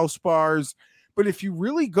 our Valspars. But if you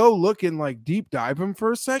really go look and like deep dive him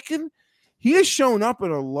for a second, he has shown up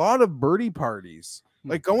at a lot of birdie parties.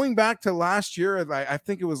 Like going back to last year, I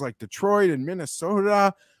think it was like Detroit and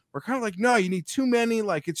Minnesota. We're kind of like, no, you need too many.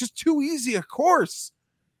 Like it's just too easy a course.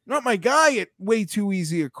 Not my guy at way too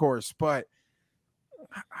easy a course, but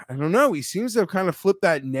I don't know. He seems to have kind of flipped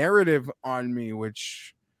that narrative on me,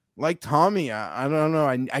 which, like Tommy, I don't know.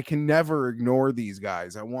 I can never ignore these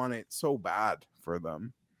guys. I want it so bad for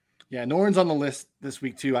them. Yeah, Norin's on the list this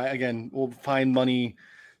week too. We'll find money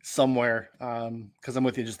somewhere because I'm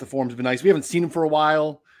with you. Just the form's been nice. We haven't seen him for a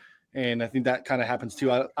while, and I think that kind of happens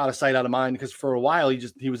too, out of sight, out of mind. Because for a while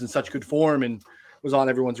he was in such good form and was on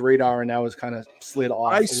everyone's radar, and now has kind of slid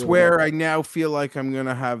off. I swear, I now feel like I'm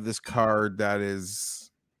gonna have this card that is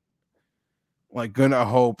like gonna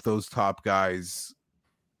hope those top guys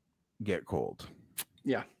get cold.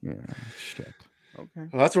 Yeah. Shit. Okay.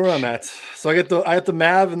 Well, that's where I'm at. So I have the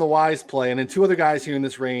Mav and the Wise play, and then two other guys here in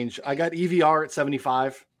this range. I got EVR at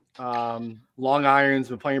 75. Long irons,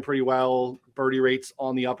 been playing pretty well. Birdie rates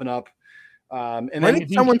on the up and up. And then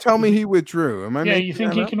did someone tell me he withdrew? You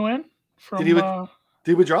think he can win? Did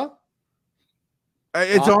he withdraw?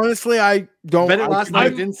 It's honestly, I don't. Bet it last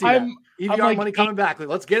night. Didn't see that. EVR like money coming back. Like,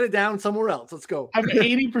 let's get it down somewhere else. Let's go. I'm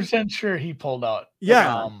 80% sure he pulled out.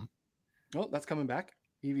 Yeah. Oh, that's coming back.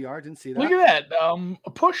 EVR didn't see that. Look at that.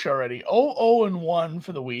 A push already. 0-1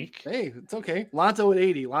 for the week. Hey, it's okay. Lanto at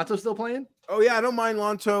 80. Lanto still playing? Oh yeah, I don't mind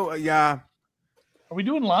Lanto. Yeah. Are we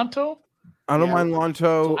doing Lanto? I don't mind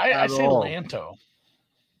Lanto. I say Lanto.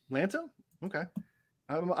 Lanto? Okay.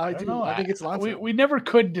 I think it's Lanto. We never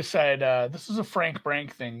could decide. This is a Frank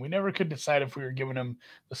Brank thing. We never could decide if we were giving him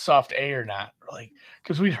the soft A or not. Like,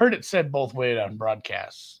 because we'd heard it said both ways on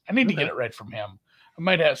broadcasts. I need to get it right from him. I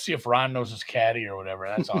might have to see if Ron knows his caddy or whatever.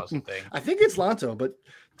 That's all the thing. I think it's Lanto, but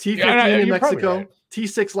T15 in Mexico, right.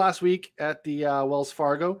 T6 last week at the Wells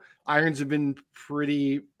Fargo. Irons have been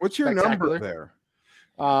pretty. What's your number there?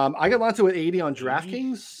 I got Lanto at 80 on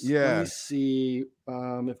DraftKings. Yeah. Let me see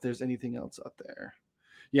if there's anything else up there.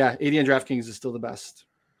 Yeah, 80 on DraftKings is still the best.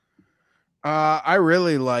 I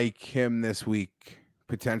really like him this week,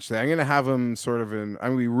 potentially. I'm going to have him I'm going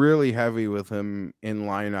to be really heavy with him in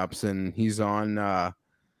lineups, and he's on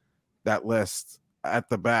that list at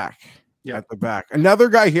the back. at the back. Another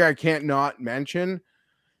guy here I can't not mention,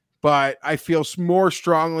 but I feel more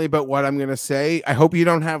strongly about what I'm going to say. I hope you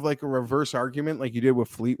don't have like a reverse argument like you did with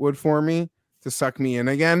Fleetwood for me to suck me in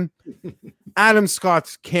again. Adam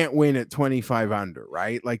Scott can't win at 25 under,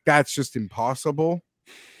 right? Like that's just impossible.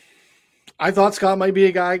 I thought Scott might be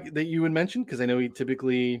a guy that you would mention because I know he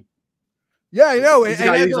typically. Yeah, I know. He's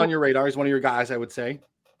on your radar. He's one of your guys, I would say.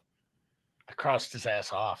 I crossed his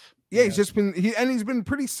ass off. Yeah, he's just he's been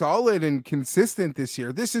pretty solid and consistent this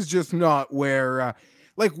year. This is just not where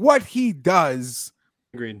like what he does.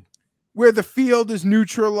 Agreed. Where the field is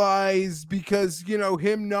neutralized because, you know,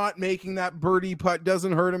 him not making that birdie putt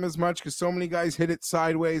doesn't hurt him as much because so many guys hit it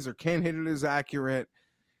sideways or can't hit it as accurate.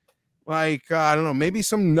 Like, I don't know, maybe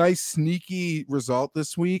some nice sneaky result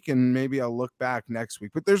this week and maybe I'll look back next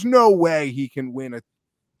week. But there's no way he can win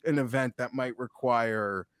an event that might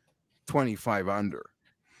require 25 under.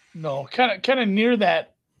 No, kind of near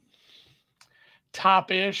that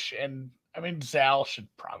top-ish, and I mean Zal should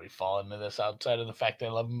probably fall into this outside of the fact that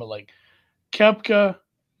I love him, but like Koepka,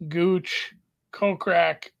 Gooch,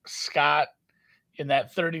 Kokrak, Scott in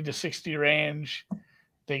that 30 to 60 range,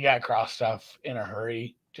 they got crossed off in a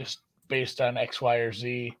hurry just based on X, Y, or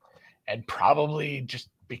Z, and probably just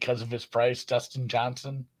because of his price, Dustin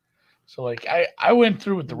Johnson. So like I went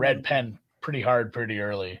through with the red pen pretty hard pretty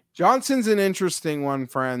early. Johnson's an interesting one,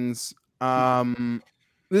 friends.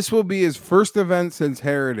 This will be his first event since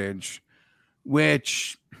Heritage,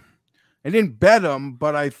 which I didn't bet him,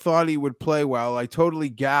 but I thought he would play well. I totally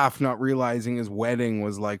gaffed not realizing his wedding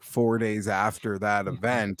was like 4 days after that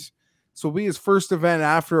event. So it'll be his first event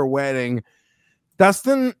after a wedding.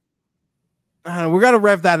 Dustin, we got to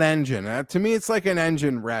rev that engine. To me, it's like an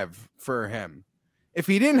engine rev for him. If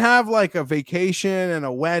he didn't have like a vacation and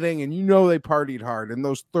a wedding and you know they partied hard and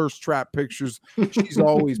those thirst trap pictures she's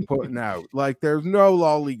always putting out, like there's no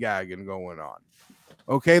lollygagging going on.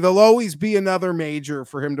 Okay, there'll always be another major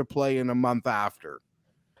for him to play in a month after.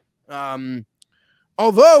 Although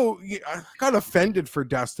I got offended for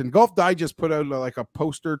Dustin. Golf Digest put out like a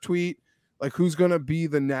poster tweet, like who's going to be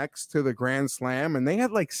the next to the Grand Slam. And they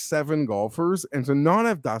had like 7 golfers. And to not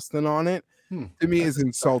have Dustin on it, to me is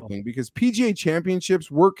insulting because PGA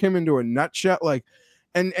Championships work him into a nutshell. Like,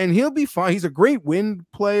 and he'll be fine. He's a great wind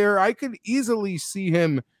player. I could easily see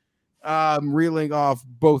him reeling off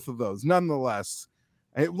both of those. Nonetheless,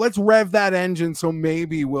 let's rev that engine. So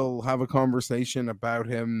maybe we'll have a conversation about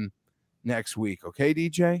him next week. Okay,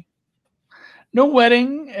 DJ? No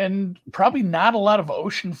wedding and probably not a lot of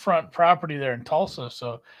oceanfront property there in Tulsa.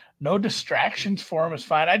 So no distractions for him is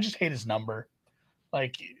fine. I just hate his number.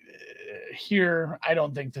 Like here, I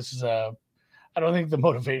don't think the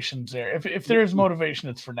motivation's there. If there is motivation,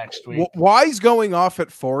 it's for next week. Wise going off at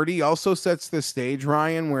 40 also sets the stage,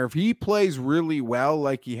 Ryan, where if he plays really well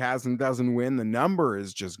like he has and doesn't win, the number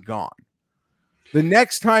is just gone. The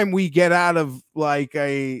next time we get out of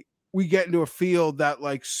we get into a field that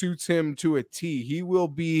like suits him to a T, he will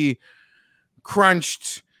be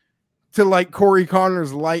crunched to like Corey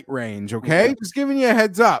Connor's light range. Okay. Just giving you a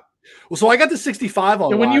heads up. Well, so I got the 65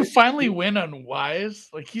 on. And when you finally win on Wise,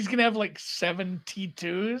 like he's gonna have like 7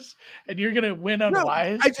 T2s, and you're gonna win on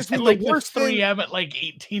Wise. I just and like the worst 3M at like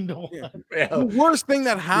 18 to 1. Yeah. The worst thing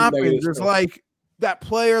that happens is like that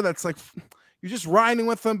player that's like you're just riding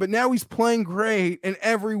with him, but now he's playing great, and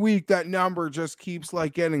every week that number just keeps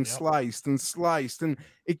like getting sliced, and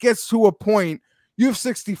it gets to a point. You have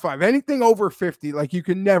 65. Anything over 50, like you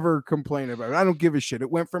can never complain about it. I don't give a shit.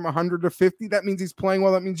 It went from 100 to 50. That means he's playing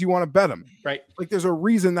well. That means you want to bet him. Right. Like there's a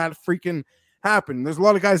reason that freaking happened. There's a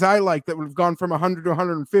lot of guys I like that would have gone from 100 to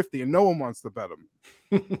 150 and no one wants to bet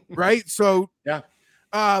him. Right. So, yeah.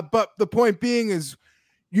 But the point being is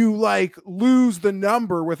you like lose the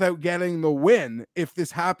number without getting the win if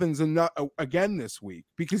this happens again this week,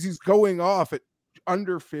 because he's going off at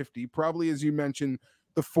under 50, probably, as you mentioned.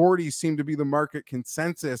 The 40s seem to be the market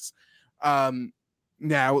consensus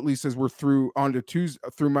now, at least as we're through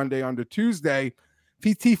Monday onto Tuesday. If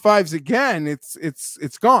he T5s again,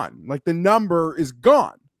 it's gone. Like the number is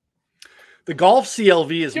gone. The golf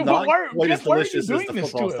CLV is not quite as why delicious are as you the doing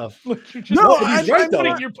football this to stuff. him? No, he's right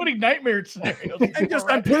though. You're putting nightmare scenarios.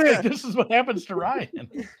 I'm putting like, this is what happens to Ryan.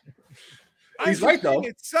 He's right though.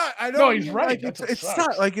 It sucks. I don't. No, he's right. Like, it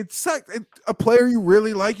sucks. Like it sucks. A player you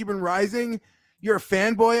really like, you've been rising, you're a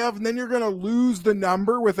fanboy of, and then you're gonna lose the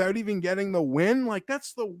number without even getting the win. Like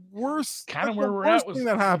that's the worst. Kind of where we're at thing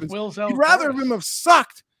that happens. You'd rather him have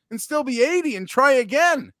sucked and still be 80 and try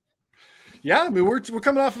again. Yeah, I mean we're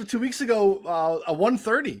coming off of 2 weeks ago a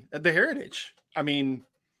 130 at the Heritage. I mean,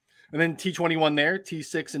 and then T21 there,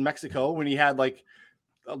 T6 in Mexico when he had like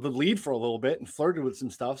the lead for a little bit and flirted with some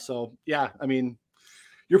stuff. So yeah, I mean,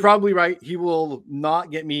 you're probably right. He will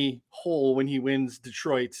not get me whole when he wins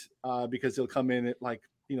Detroit because he'll come in at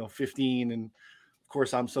 15. And of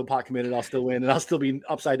course, I'm so pot committed, I'll still win and I'll still be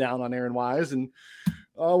upside down on Aaron Wise. And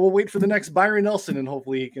we'll wait for the next Byron Nelson and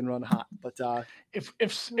hopefully he can run hot. But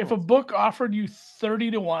if a book offered you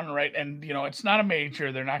 30-1, right, and it's not a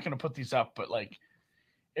major, they're not going to put these up, but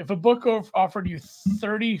if a book offered you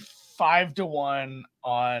 35-1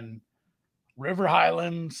 on River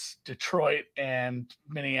Highlands, Detroit, and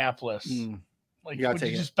Minneapolis, would you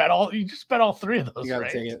just bet all three of those? You gotta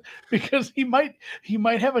right? take it. Because he might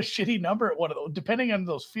have a shitty number at one of those, depending on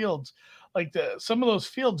those fields. Some of those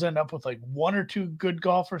fields end up with one or two good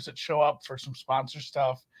golfers that show up for some sponsor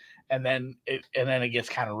stuff, and then it gets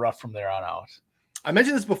kind of rough from there on out. I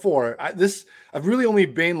mentioned this before. I've really only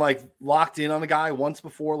been locked in on a guy once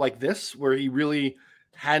before like this, where he really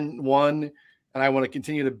hadn't won, and I want to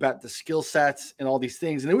continue to bet the skill sets and all these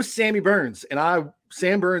things. And it was Sammy Burns, and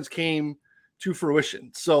Sam Burns came to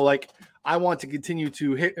fruition. So I want to continue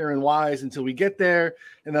to hit Aaron Wise until we get there,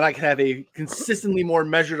 and then I can have a consistently more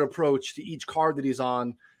measured approach to each card that he's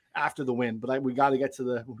on after the win. But we got to get to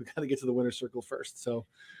the winner's circle first. So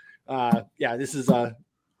this is I'm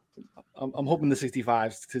hoping the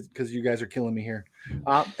 65s because you guys are killing me here.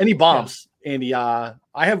 Any bombs, Andy? I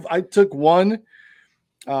took one.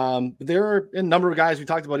 There are a number of guys we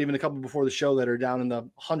talked about, even a couple before the show, that are down in the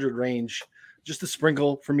 100 range. Just a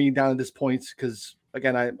sprinkle for me down at this point because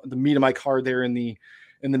again, the meat of my card there in the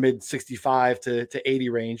mid 65 to 80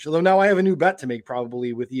 range. Although now I have a new bet to make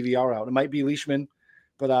probably with EVR out. It might be Leishman,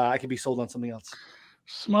 but I could be sold on something else.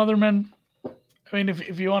 Smotherman. I mean,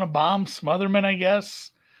 if you want to bomb Smotherman, I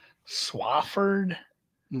guess. Swafford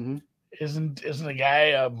isn't a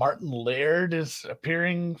guy. Martin Laird is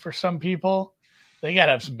appearing for some people. They got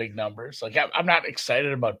to have some big numbers. I'm not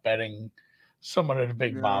excited about betting someone at a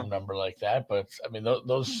big bomb number like that, but I mean,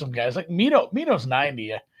 those are some guys like Mito. Mito's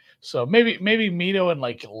 90, so maybe Mito and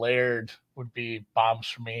Laird would be bombs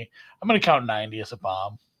for me. I'm going to count 90 as a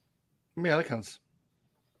bomb. Yeah, that counts.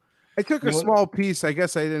 I took a small piece. I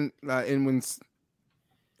guess I didn't.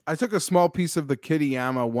 I took a small piece of the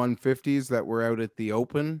Kitayama 150s that were out at the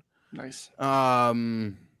Open. Nice. It's a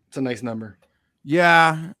nice number.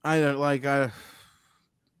 Yeah, I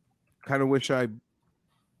kind of wish I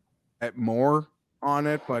bet more on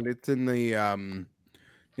it, but it's in the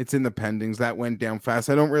pendings. That went down fast.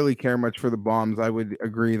 I don't really care much for the bombs. I would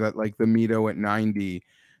agree that the Mito at 90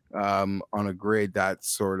 on a grid, that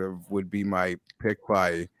sort of would be my pick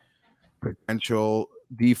by potential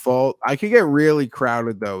default. I could get really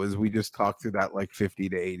crowded though, as we just talked through that 50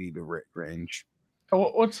 to 80 to range.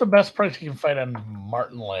 What's the best price you can find on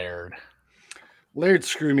Martin Laird? Laird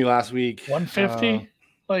screwed me last week. 150.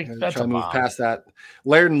 That's a move bomb. past that.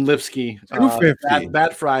 Laird and Lipsky. 250.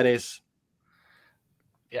 Bad Fridays.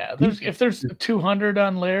 Yeah, if there's 200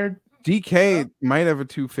 on Laird, DK might have a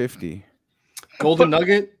 250. Golden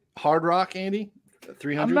Nugget, Hard Rock, Andy.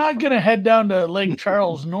 300. I'm not gonna head down to Lake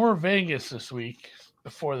Charles nor Vegas this week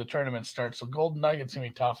before the tournament starts. So Golden Nugget's gonna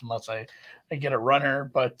be tough unless I get a runner.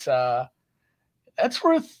 But that's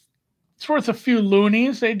worth a few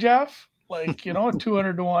loonies, eh, Jeff?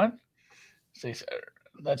 200-1.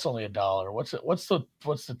 That's only $1. What's the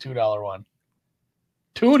 $2 one?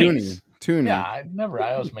 Toonies. Toonie. Yeah,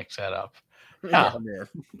 I always mix that up. Yeah.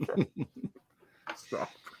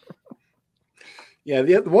 Stop. Yeah,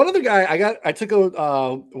 the one other guy I took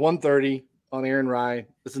a 130 on Aaron Rye.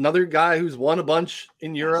 It's another guy who's won a bunch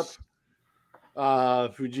in Europe.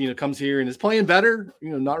 Who comes here and is playing better.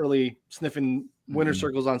 Not really sniffing winner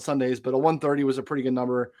circles on Sundays, but a 130 was a pretty good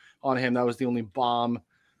number on him. That was the only bomb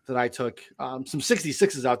that I took. Some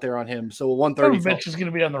 66s out there on him. So a 130 bitch is going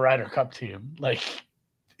to be on the Ryder Cup team.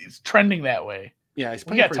 He's trending that way. Yeah, he's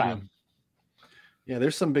we got time. Good. Yeah,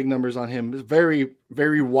 there's some big numbers on him. There's very,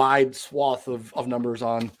 very wide swath of numbers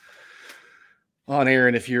on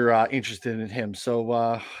Aaron if you're interested in him. So,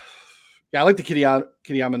 I like the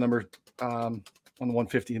Kitayama number on the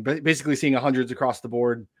 150. Basically seeing hundreds across the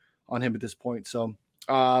board on him at this point. So,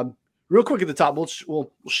 real quick at the top,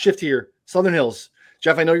 we'll shift here. Southern Hills.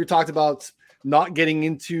 Jeff, I know you talked about not getting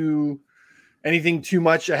into anything too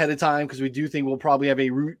much ahead of time because we do think we'll probably have a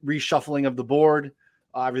reshuffling of the board.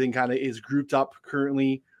 Everything kind of is grouped up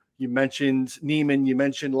currently. You mentioned Neiman. You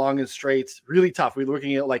mentioned long and straight. Really tough. We're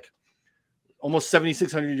looking at almost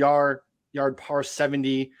 7,600 yard par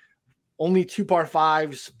 70. Only 2 par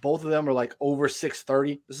 5s. Both of them are over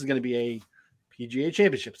 630. This is going to be a PGA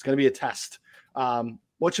Championship. It's going to be a test.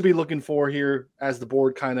 What should we be looking for here as the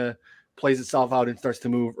board kind of plays itself out and starts to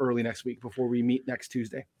move early next week before we meet next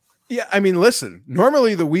Tuesday? Yeah, I mean, listen,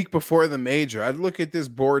 normally the week before the major, I'd look at this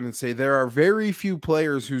board and say there are very few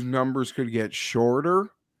players whose numbers could get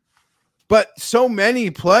shorter, but so many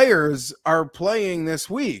players are playing this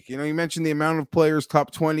week. You know, you mentioned the amount of players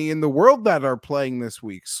top 20 in the world that are playing this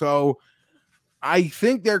week. So I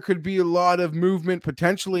think there could be a lot of movement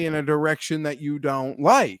potentially in a direction that you don't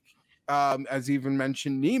like. As even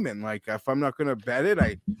mentioned Neiman, like if I'm not going to bet it,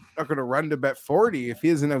 I'm not going to run to bet 40. If he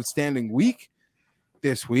has an outstanding week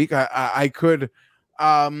this week, I could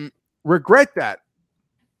regret that.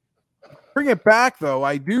 Bring it back, though.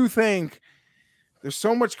 I do think there's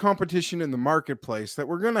so much competition in the marketplace that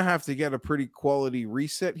we're going to have to get a pretty quality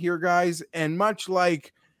reset here, guys. And much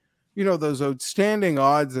like, you know, those outstanding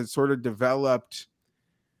odds that sort of developed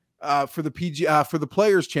for the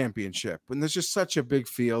Players Championship, when there's just such a big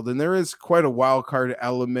field and there is quite a wild card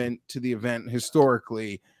element to the event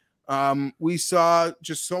historically. We saw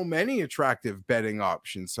just so many attractive betting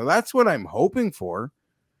options. So that's what I'm hoping for.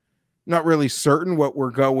 Not really certain what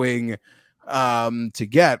we're going to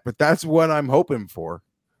get, but that's what I'm hoping for.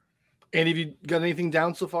 And have you got anything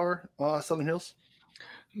down so far, Southern Hills?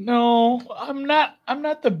 No, I'm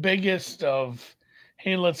not the biggest of,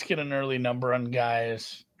 hey, let's get an early number on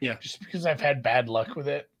guys. Yeah. Just because I've had bad luck with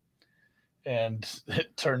it. And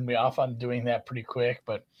it turned me off on doing that pretty quick.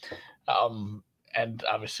 But and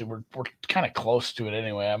obviously we're kind of close to it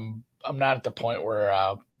anyway. I'm not at the point where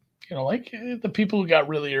you know, like the people who got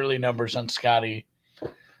really early numbers on Scotty,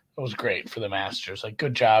 it was great for the Masters. Like,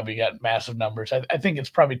 good job, you got massive numbers. I think it's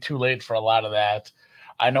probably too late for a lot of that.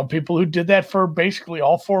 I know people who did that for basically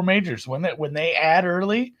all four majors. When they add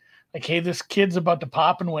early, like, hey, this kid's about to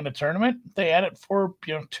pop and win a tournament, they add it for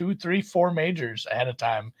 2, 3, 4 majors ahead of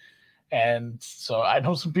time. And so I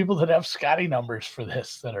know some people that have Scotty numbers for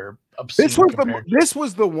this that are obscene. This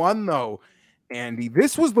was the one, though, Andy.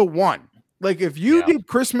 This was the one. Like, if you did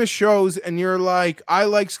Christmas shows and you're like, I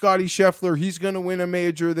like Scotty Scheffler, he's going to win a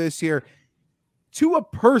major this year. To a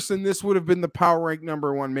person, this would have been the power rank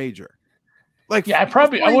number 1 major. Like, yeah,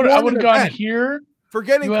 I would have gone here.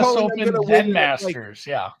 Forgetting US Open, then Masters.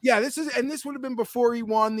 This would have been before he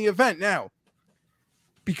won the event. Now,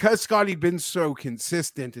 because Scotty'd been so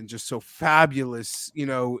consistent and just so fabulous, you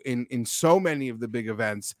know, in so many of the big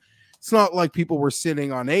events, it's not like people were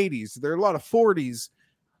sitting on 80s. There are a lot of 40s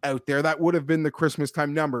out there. That would have been the Christmas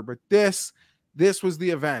time number. But this was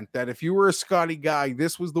the event that if you were a Scotty guy,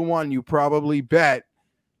 this was the one you probably bet,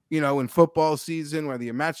 you know, in football season, whether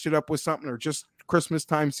you matched it up with something or just Christmas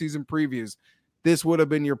time season previews. This would have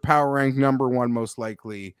been your power rank number 1 most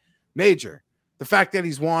likely major. The fact that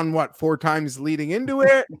he's won 4 times leading into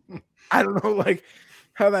it, I don't know like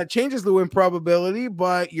how that changes the win probability,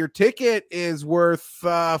 but your ticket is worth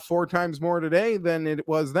 4 times more today than it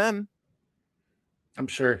was then. I'm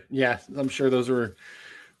sure. Yeah, I'm sure those were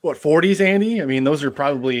 40s, Andy. I mean, those are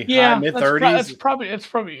probably high mid 30s. It's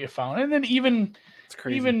probably a found. And then even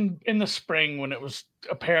in the spring when it was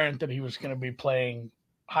apparent that he was going to be playing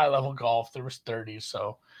high level golf, there was 30s.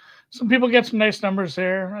 So some people get some nice numbers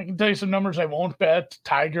there. I can tell you some numbers I won't bet.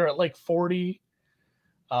 Tiger at like 40.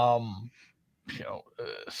 Some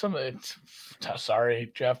of it's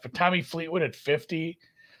sorry, Jeff, but Tommy Fleetwood at 50.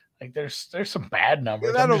 Like there's some bad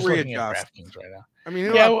numbers. Yeah, I'm just looking at DraftKings right now. I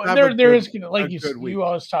mean, there is like you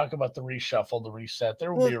always talk about the reshuffle, the reset.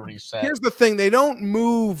 There will be a reset. Here's the thing: they don't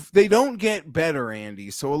move, they don't get better, Andy.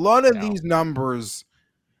 So a lot of these numbers,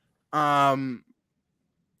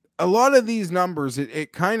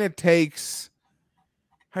 it kind of takes.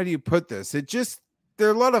 How do you put this? There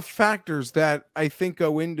are a lot of factors that I think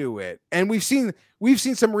go into it, and we've seen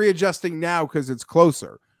some readjusting now because it's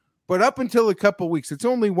closer. But up until a couple weeks, it's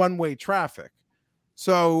only one-way traffic.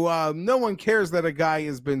 So no one cares that a guy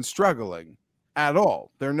has been struggling at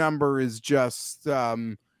all. Their number is just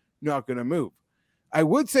not going to move. I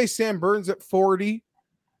would say Sam Burns at 40.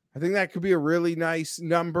 I think that could be a really nice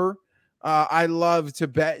number. I love to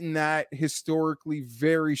bet in that historically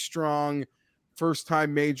very strong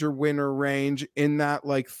first-time major winner range in that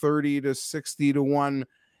like 30 to 60 to 1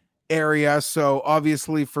 area. So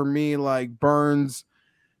obviously for me, like Burns,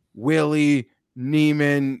 Willie,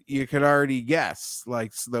 Neiman, you could already guess.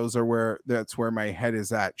 Like that's where my head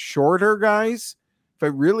is at. Shorter guys, if I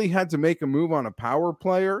really had to make a move on a power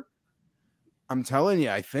player, I'm telling you,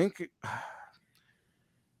 I think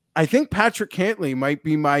Patrick Cantlay might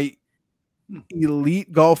be my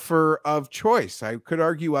elite golfer of choice. I could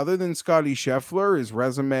argue other than Scotty Scheffler, his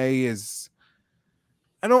resume is,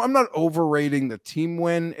 I'm not overrating the team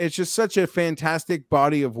win. It's just such a fantastic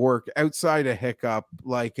body of work outside a hiccup,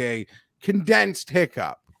 like a condensed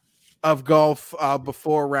hiccup of golf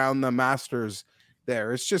before around the Masters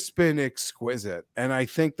there. It's just been exquisite, and I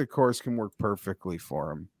think the course can work perfectly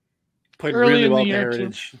for him. Played Early really in the well at the year, too.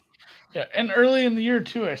 Heritage. Yeah, and early in the year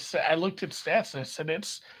too, I looked at stats and I said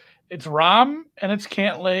it's Rahm and it's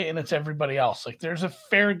Cantlay and it's everybody else. Like there's a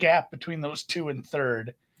fair gap between those two and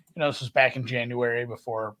third. This was back in January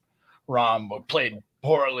before Rahm played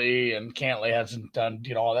poorly and Cantlay hasn't done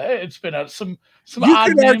all that. It's been some You odd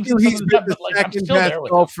could names argue in some he's of the been depth, the but like I'm second still best there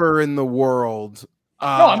with him. golfer in the world. No,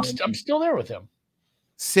 I'm still there with him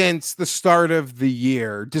Since the start of the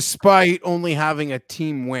year, despite only having a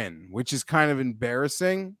team win, which is kind of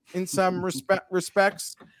embarrassing in some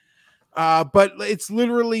respects. But it's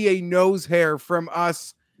literally a nose hair from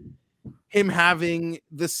us, him having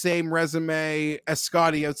the same resume as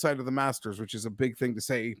Scotty outside of the Masters, which is a big thing to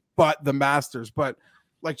say, but the Masters, but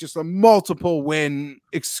like just a multiple win,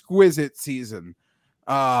 exquisite season.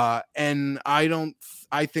 And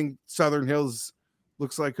I think Southern Hills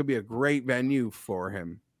looks like could be a great venue for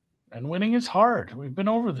him. And winning is hard. We've been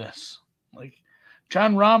over this. Like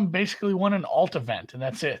John Rahm basically won an alt event, and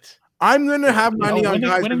that's it. I'm going to have money on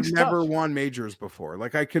guys winning who've never won majors before.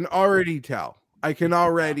 Like I can already tell.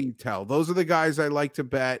 Those are the guys I like to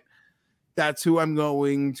bet. That's who I'm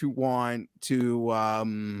going to want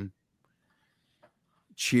to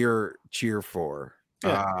cheer for.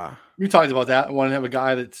 Yeah. We talked about that. I want to have a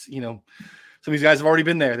guy that's, some of these guys have already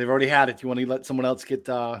been there. They've already had it. You want to let someone else get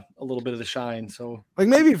a little bit of the shine. So like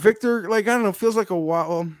maybe Victor, like, I don't know, feels like a while.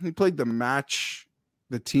 Well, he played the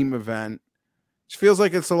team event. It feels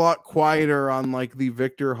like it's a lot quieter on like the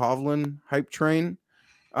Victor Hovland hype train.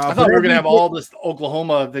 I thought we were going to have all this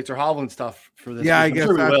Oklahoma Victor Hovland stuff for this. Yeah, week. I guess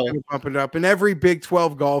that's going to bump it up. And every Big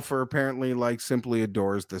 12 golfer apparently like simply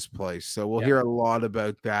adores this place. So we'll hear a lot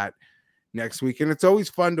about that next week. And it's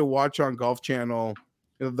always fun to watch on Golf Channel.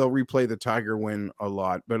 They'll replay the Tiger win a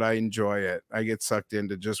lot, but I enjoy it. I get sucked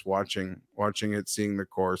into just watching it, seeing the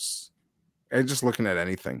course, and just looking at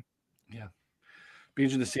anything. Yeah, be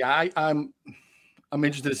interesting to see. I'm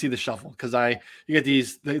interested to see the shuffle because you get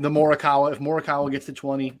these the Morikawa. If Morikawa gets to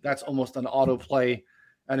 20, that's almost an auto play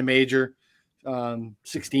at a major.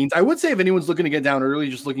 16s. I would say if anyone's looking to get down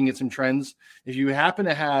early, just looking at some trends. If you happen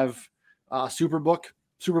to have Superbook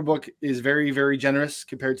is very, very generous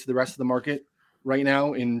compared to the rest of the market right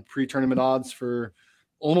now in pre-tournament odds for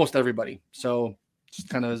almost everybody. So just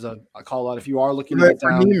kind of as a call out, if you are looking to get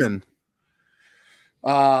down, Neiman.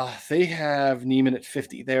 They have Neiman at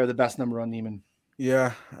 50. They are the best number on Neiman.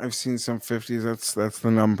 Yeah, I've seen some 50s. That's the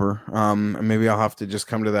number. Maybe I'll have to just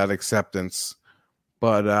come to that acceptance.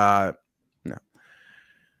 But no.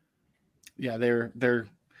 Yeah,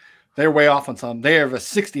 they're way off on some. They have a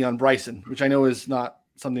 60 on Bryson, which I know is not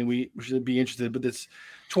something we should be interested in, but it's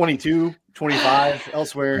 22, 25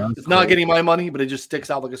 elsewhere. That's it's not getting my money, but it just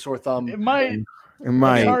sticks out like a sore thumb. It might.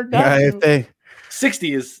 Yeah,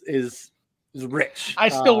 60 is rich. I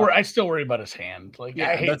still worry about his hand. Like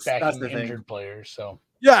I hate backing injured players. So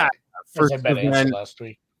yeah, I bet answer last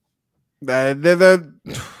week.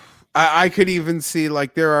 I could even see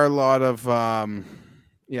like there are a lot of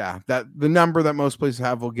that the number that most places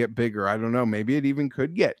have will get bigger. I don't know. Maybe it even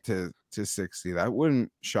could get to 60. That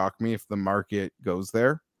wouldn't shock me if the market goes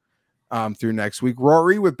there through next week.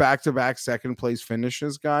 Rory with back-to-back second place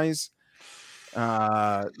finishes, guys.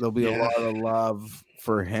 There'll be a lot of love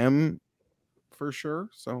for him for sure.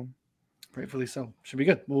 So rightfully so. Should be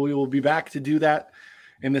good. We will be back to do that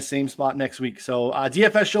in the same spot next week. So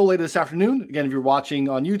DFS show later this afternoon. Again, if you're watching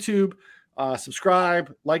on YouTube,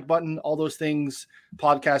 subscribe, like button, all those things,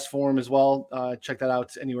 podcast form as well. Check that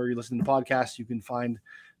out anywhere you're listening to podcasts. You can find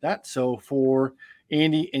that. So for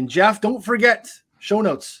Andy and Jeff, don't forget show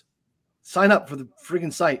notes. Sign up for the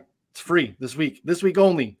freaking site. It's free this week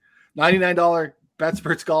only. $99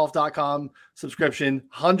 betspertsgolf.com subscription,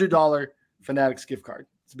 $100 Fanatics gift card.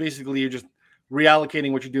 It's basically you're just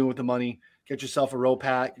reallocating what you're doing with the money. Get yourself a row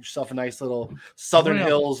pack, get yourself a nice little Southern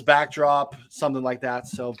Hills backdrop, something like that.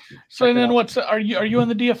 So and then are you on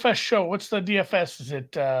the DFS show? What's the DFS? Is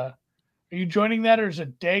it are you joining that, or is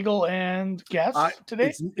it Daigle and Guest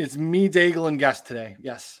today? It's me, Daigle, and Guest today.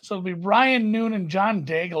 Yes. So it'll be Ryan Noon and John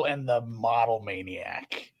Daigle and the Model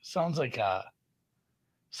Maniac. Sounds like a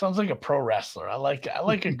pro wrestler. I like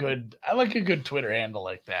a good Twitter handle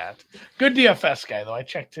like that. Good DFS guy though. I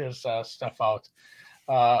checked his stuff out.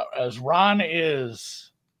 As Ron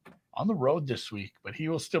is on the road this week, but he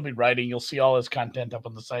will still be writing. You'll see all his content up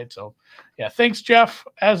on the site. So yeah, thanks Jeff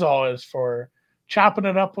as always for chopping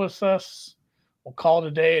it up with us. We'll call it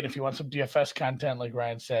a day. And if you want some DFS content, like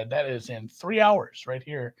Ryan said, that is in 3 hours right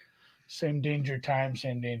here. Same danger time,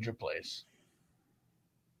 same danger place.